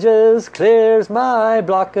blockages. Clears my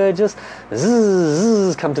blockages. Zzz,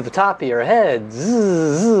 zzz. Come to the top of your head.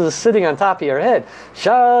 Zzz, zzz. Sitting on top of your head.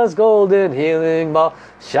 Sha's golden healing ball.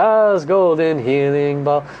 Sha's golden healing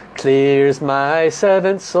ball. Clears my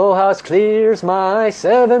 7th soul house. Clears my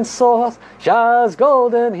 7th soul house. Sha's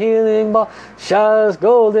golden healing ball. Sha's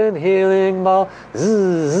golden healing ball. Zzz,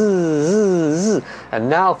 zzz, zzz, zzz. And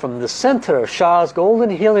now from the center of Sha's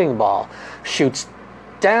golden healing ball shoots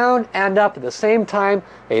down and up at the same time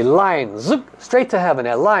a line, zook, straight to heaven,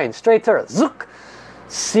 a line straight to earth, zook.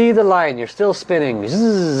 See the line, you're still spinning. Zzz,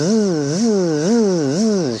 zzz,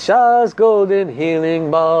 zzz, zzz. Sha's golden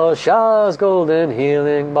healing ball. Sha's golden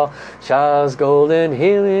healing ball. Sha's golden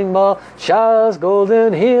healing ball. Sha's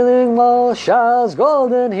golden healing ball. Sha's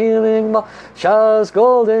golden healing ball. Sha's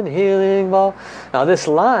golden healing ball. Now this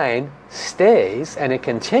line stays and it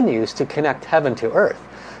continues to connect heaven to earth.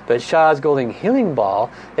 But Sha's golden healing ball,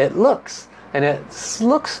 it looks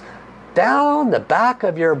down the back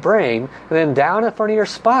of your brain and then down in front of your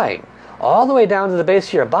spine, all the way down to the base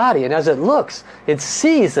of your body. And as it looks, it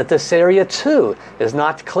sees that this area too is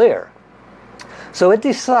not clear. So it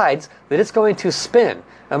decides that it's going to spin.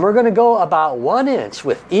 And we're going to go about 1 inch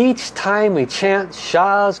with each time we chant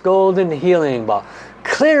Sha's golden healing ball,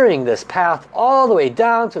 clearing this path all the way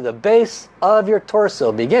down to the base of your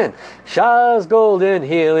torso. Begin. Sha's golden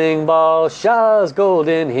healing ball. Sha's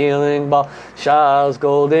golden healing ball. Sha's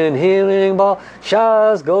golden healing ball.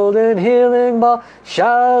 Sha's golden healing ball.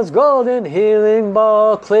 Sha's golden healing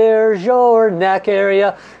ball clears your neck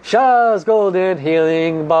area. Sha's golden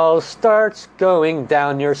healing ball starts going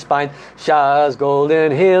down your spine. Sha's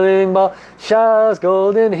golden healing ball. Sha's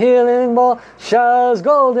golden healing ball. Sha's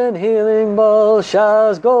golden healing ball.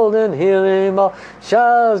 Sha's golden healing ball.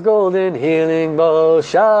 Sha's golden healing ball.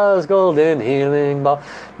 Sha's golden healing ball.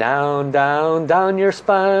 Down, down, down your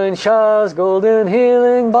spine. Sha's golden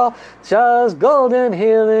healing ball. Sha's golden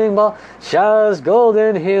healing ball. Sha's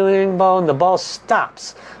golden healing ball. And the ball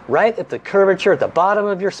stops right at the curvature at the bottom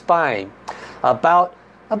of your spine. About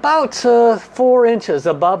 4 inches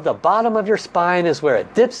above the bottom of your spine is where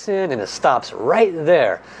it dips in, and it stops right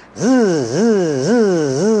there. Zzz, zzz,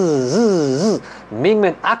 zzz, zzz, zzz.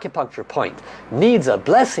 Mingmen acupuncture point needs a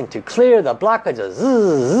blessing to clear the blockages. Zzz,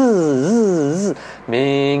 zzz, zzz.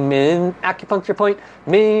 Mingmen acupuncture point.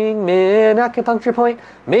 Mingmen acupuncture point.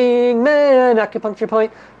 Mingmen acupuncture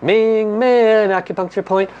point. Mingmen acupuncture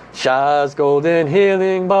point. Sha's golden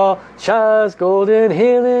healing ball. Sha's golden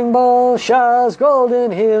healing ball. Sha's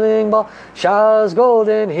golden healing ball. Sha's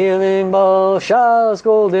golden healing ball. Sha's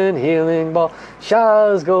golden healing ball.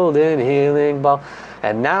 Sha's golden healing ball.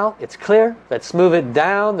 And now it's clear. Let's move it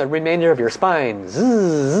down the remainder of your spine. Zzz,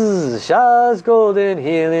 zzz. Sha's golden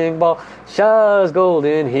healing ball. Sha's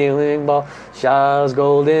golden healing ball. Sha's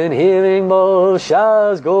golden healing ball.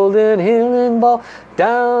 Sha's golden healing ball.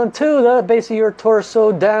 Down to the base of your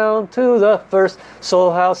torso. Down to the first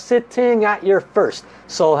soul house, sitting at your first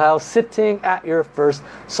soul house, sitting at your first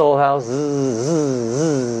soul house. Zzz,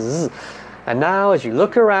 zzz, zzz. And now as you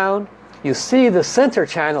look around, you see the center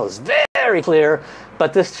channel is very very clear.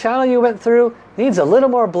 But this channel you went through needs a little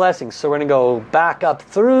more blessing. So we're going to go back up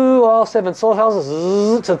through all 7 soul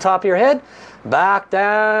houses to the top of your head. Back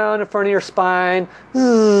down in front of your spine.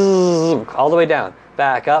 All the way down.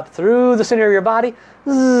 Back up through the center of your body.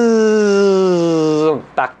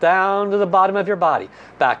 Back down to the bottom of your body.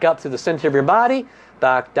 Back up to the center of your body.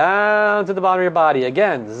 Back down to the bottom of your body.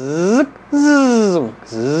 Again.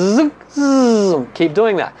 Keep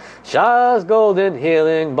doing that. Sha's golden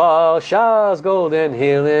healing ball. Sha's golden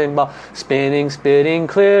healing ball. Spinning, spitting,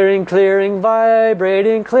 clearing, clearing,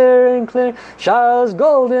 vibrating, clearing, clearing. Sha's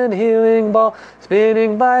golden healing ball.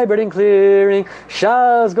 Spinning, vibrating, clearing.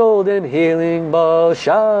 Sha's golden healing ball.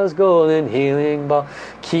 Sha's golden healing ball.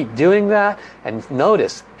 Keep doing that and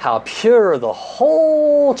notice how pure the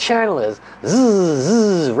whole channel is.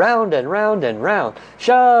 Round and round and round.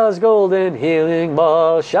 Sha's golden healing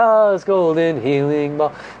ball. Sha's golden healing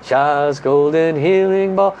ball. Sha's golden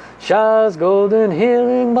healing ball. Sha's golden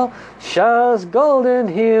healing ball. Sha's golden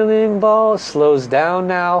healing ball. Slows down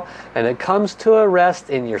now and it comes to a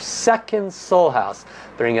rest in your second soul house.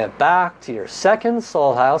 Bring it back to your second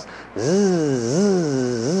soul house.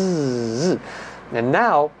 And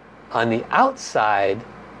now on the outside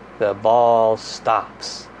the ball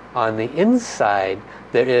stops. On the inside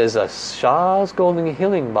there is a Sha's golden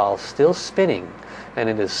healing ball still spinning, and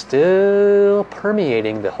it is still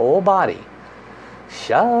permeating the whole body.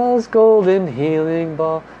 Sha's golden healing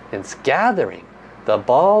ball. It's gathering. The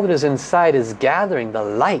ball that is inside is gathering the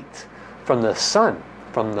light from the sun,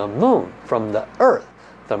 from the moon, from the earth,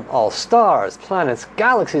 from all stars, planets,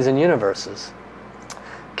 galaxies, and universes.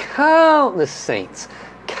 Countless saints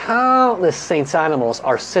animals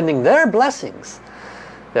are sending their blessings.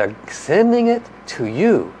 They're sending it to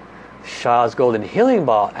you, Sha's golden healing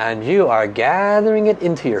ball, and you are gathering it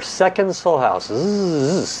into your second soul house.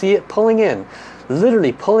 See it pulling in,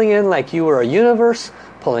 literally pulling in like you were a universe,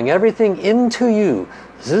 pulling everything into you.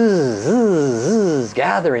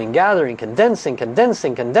 Gathering, gathering, condensing,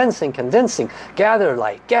 condensing, condensing, condensing. Gather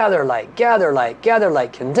light, gather light, gather light, gather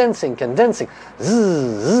light, condensing, condensing.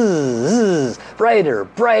 Brighter,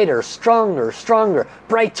 brighter, stronger, stronger,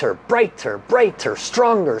 brighter, brighter, brighter,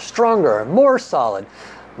 stronger, stronger, more solid,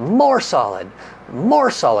 more solid,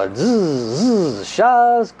 more solid.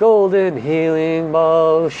 Sha's golden healing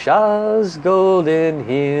ball. Sha's golden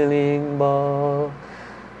healing ball.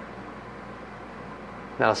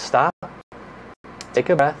 Now stop, take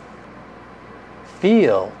a breath,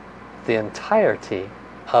 feel the entirety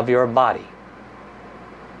of your body.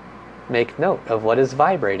 Make note of what is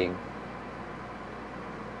vibrating.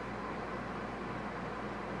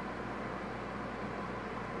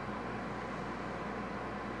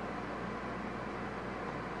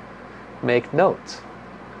 Make note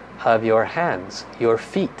of your hands, your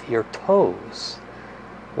feet, your toes.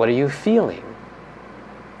 What are you feeling?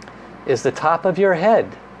 Is the top of your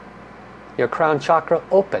head, your crown chakra,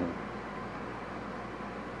 open?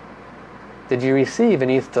 Did you receive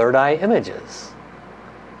any third eye images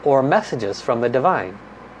or messages from the divine?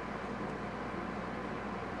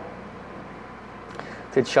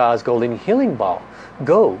 Did Sha's golden healing ball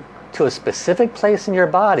go to a specific place in your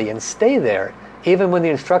body and stay there even when the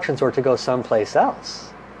instructions were to go someplace else?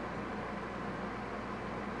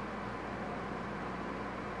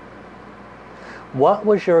 What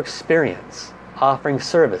was your experience offering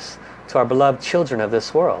service to our beloved children of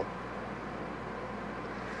this world?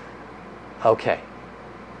 Okay,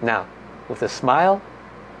 now with a smile,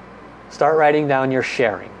 start writing down your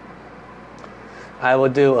sharing. I will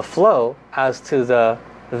do a flow as to the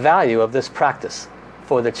value of this practice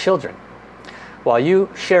for the children, while you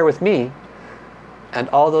share with me and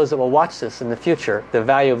all those that will watch this in the future the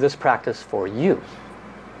value of this practice for you.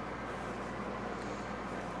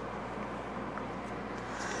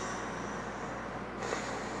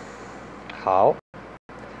 How?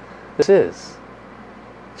 This is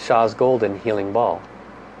Sha's golden healing ball.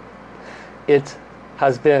 It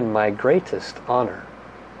has been my greatest honor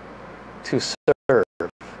to serve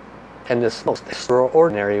in this most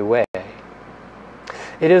extraordinary way.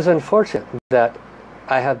 It is unfortunate that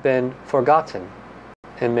I have been forgotten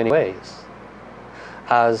in many ways.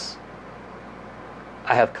 As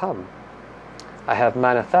I have come, I have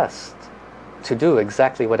manifest to do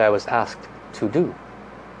exactly what I was asked to do.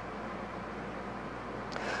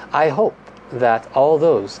 I hope that all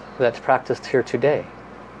those that practiced here today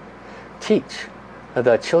teach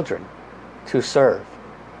the children to serve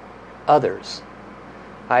others.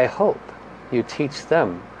 I hope you teach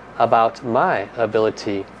them about my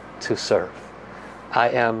ability to serve. I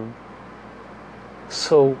am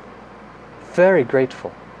so very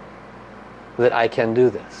grateful that I can do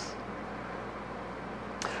this.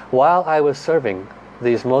 while I was serving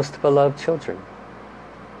these most beloved children,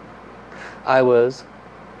 I was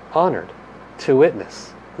honored to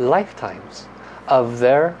witness lifetimes of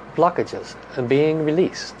their blockages being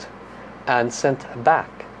released and sent back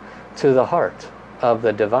to the heart of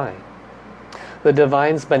the Divine. The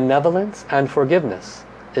Divine's benevolence and forgiveness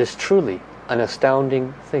is truly an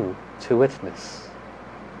astounding thing to witness.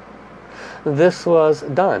 This was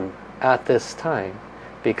done at this time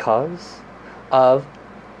because of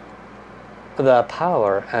the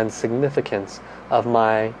power and significance of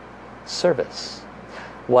my service,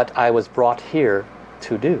 what I was brought here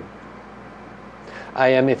to do. I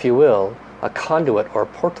am, if you will, a conduit or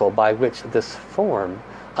portal by which this form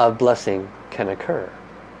of blessing can occur.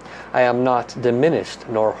 I am not diminished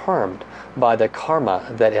nor harmed by the karma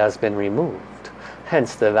that has been removed,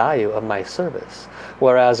 hence the value of my service.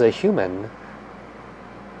 Whereas a human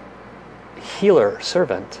healer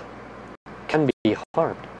servant can be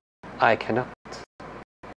harmed, I cannot.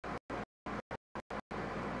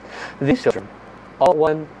 These children, all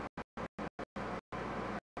 1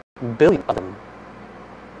 billion of them,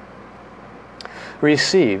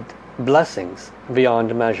 received blessings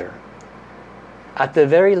beyond measure. At the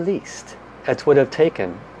very least, it would have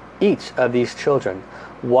taken each of these children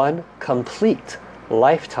 1 complete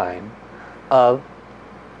lifetime of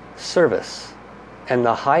service in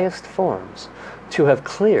the highest forms to have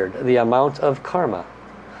cleared the amount of karma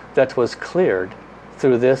that was cleared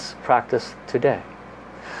through this practice today.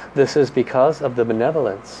 This is because of the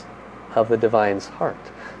benevolence of the Divine's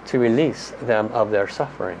heart to release them of their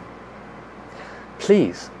suffering.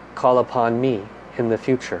 Please call upon me in the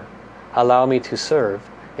future. Allow me to serve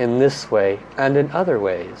in this way and in other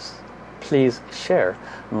ways. Please share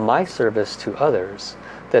my service to others,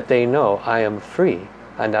 that they know I am free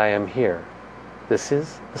and I am here. This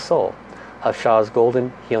is the soul of Sha's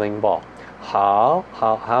golden healing ball.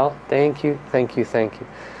 How, thank you, thank you, thank you.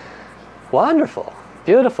 Wonderful,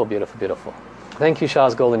 beautiful, beautiful, beautiful. Thank you,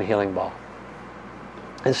 Sha's golden healing ball.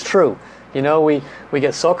 It's true. You know, we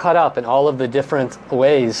get so caught up in all of the different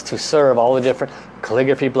ways to serve, all the different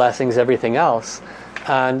calligraphy blessings, everything else.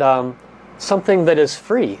 And something that is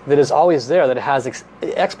free, that is always there, that has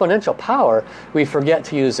exponential power, we forget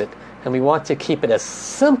to use it. And we want to keep it as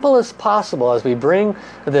simple as possible as we bring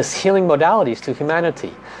this healing modalities to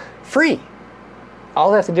humanity. Free.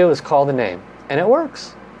 All they have to do is call the name. And it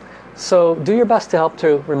works. So do your best to help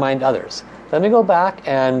to remind others. Let me go back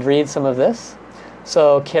and read some of this.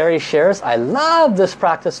 So Carrie shares, I love this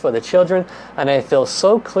practice for the children, and I feel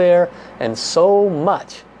so clear and so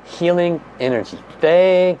much healing energy.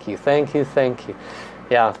 Thank you, thank you, thank you.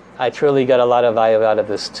 Yeah, I truly got a lot of value out of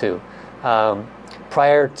this too.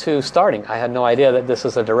 Prior to starting, I had no idea that this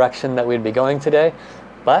was the direction that we'd be going today,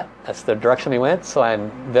 but that's the direction we went, so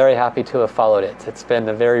I'm very happy to have followed it. It's been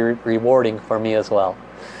very rewarding for me as well.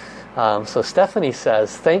 So Stephanie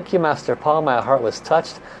says, thank you, Master Paul. My heart was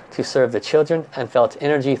touched to serve the children and felt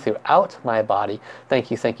energy throughout my body.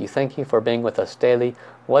 Thank you, thank you, thank you for being with us daily.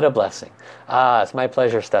 What a blessing. It's my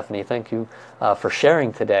pleasure, Stephanie. Thank you for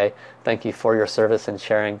sharing today. Thank you for your service and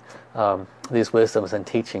sharing these wisdoms and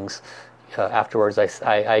teachings. Afterwards,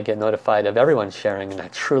 I get notified of everyone sharing, and I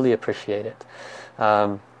truly appreciate it.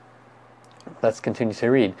 Let's continue to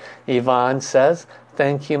read. Yvonne says,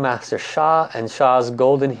 thank you, Master Sha, and Sha's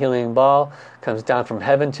golden healing ball comes down from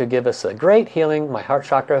heaven to give us a great healing. My heart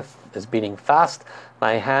chakra is beating fast.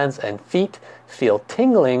 My hands and feet feel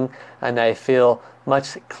tingling, and I feel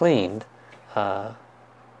much cleaned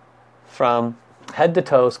from head to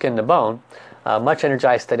toe, skin to bone. Much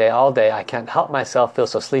energized today, all day. I can't help myself, feel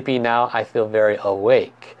so sleepy now. I feel very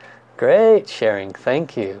awake. Great sharing,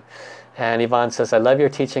 thank you. And Yvonne says, I love your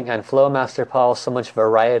teaching and flow, Master Paul. So much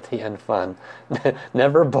variety and fun.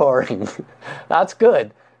 Never boring. That's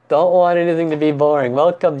good. Don't want anything to be boring.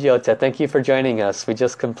 Welcome, Jyota. Thank you for joining us. We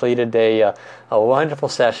just completed a wonderful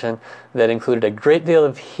session that included a great deal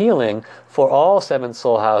of healing for all 7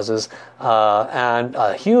 soul houses and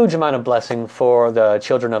a huge amount of blessing for the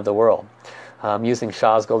children of the world using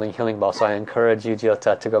Sha's golden healing ball. So I encourage you,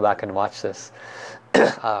 Jyota, to go back and watch this.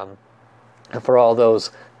 And for all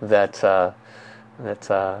those that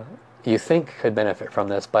you think could benefit from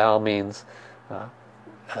this, by all means,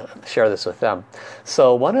 share this with them.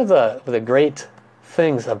 So one of the great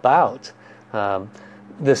things about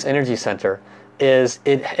this energy center is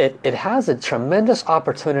it has a tremendous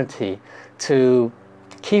opportunity to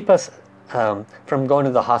keep us from going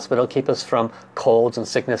to the hospital, keep us from colds and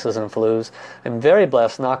sicknesses and flus. I'm very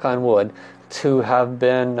blessed, knock on wood, to have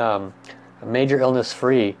been major illness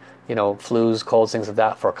free, flus, colds, things like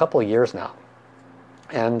that, for a couple of years now.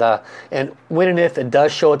 And when and if it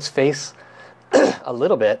does show its face, a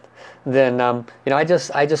little bit, then you know, I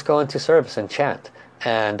just go into service and chant,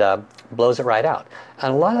 and blows it right out.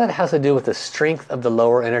 And a lot of that has to do with the strength of the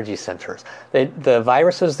lower energy centers. The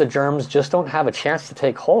viruses, the germs, just don't have a chance to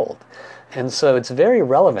take hold. And so it's very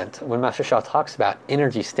relevant when Master Sha talks about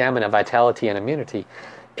energy, stamina, vitality, and immunity.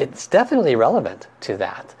 It's definitely relevant to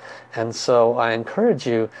that. And so I encourage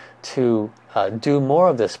you to do more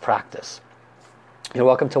of this practice. You're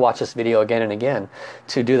welcome to watch this video again and again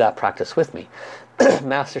to do that practice with me.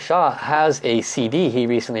 Master Sha has a CD he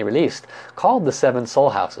recently released called The 7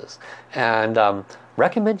 Soul Houses, and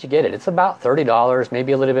recommend you get it. It's about $30,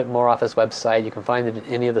 maybe a little bit more off his website. You can find it in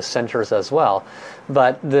any of the centers as well.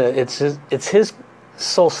 But it's his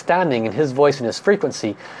soul standing and his voice and his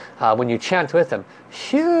frequency when you chant with him.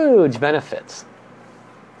 Huge benefits.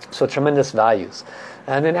 So tremendous values.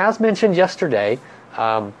 And then, as mentioned yesterday,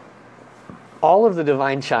 all of the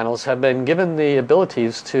divine channels have been given the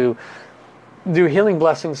abilities to do healing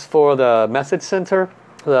blessings for the message center,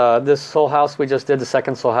 this soul house we just did, the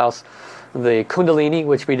 2nd soul house, the Kundalini,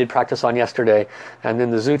 which we did practice on yesterday, and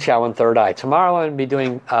then the Zhu Chao and Third Eye. Tomorrow I'm going to be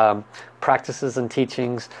doing practices and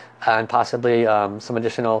teachings, and possibly some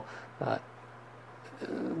additional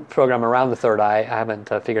program around the Third Eye. I haven't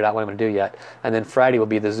figured out what I'm going to do yet. And then Friday will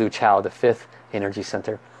be the Zhu Chao, the 5th energy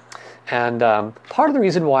center. And part of the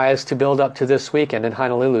reason why is to build up to this weekend in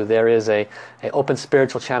Honolulu. There is a Open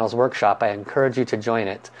Spiritual Channels workshop. I encourage you to join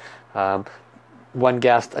it. One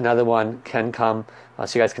guest, another one can come,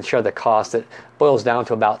 so you guys can share the cost. It boils down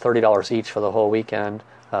to about $30 each for the whole weekend,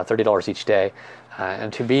 $30 each day.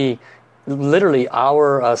 And to be literally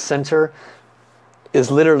our center is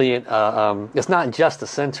literally, it's not just a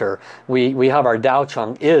center. We have our Tao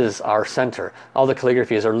Chang is our center. All the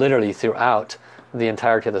calligraphies are literally throughout the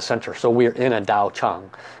entirety of the center. So we're in a Tao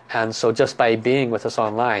Chang. And so just by being with us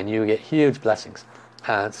online, you get huge blessings.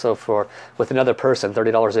 So with another person,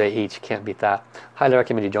 $30 a day each, can't beat that. Highly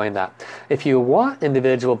recommend you join that. If you want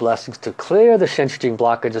individual blessings to clear the Shen Jing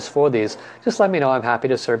blockages for these, just let me know. I'm happy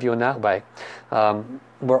to serve you in that way.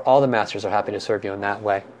 Where all the masters are happy to serve you in that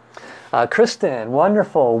way. Kristen,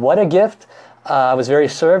 wonderful. What a gift. I was very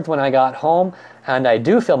served when I got home, and I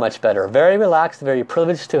do feel much better. Very relaxed, very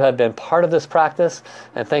privileged to have been part of this practice.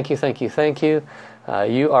 And thank you, thank you, thank you.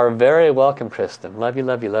 You are very welcome, Kristen. Love you,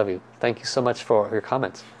 love you, love you. Thank you so much for your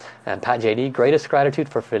comments. And Pat JD, greatest gratitude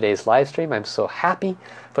for today's live stream. I'm so happy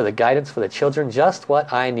for the guidance for the children, just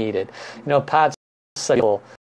what I needed. You know, Pat's such a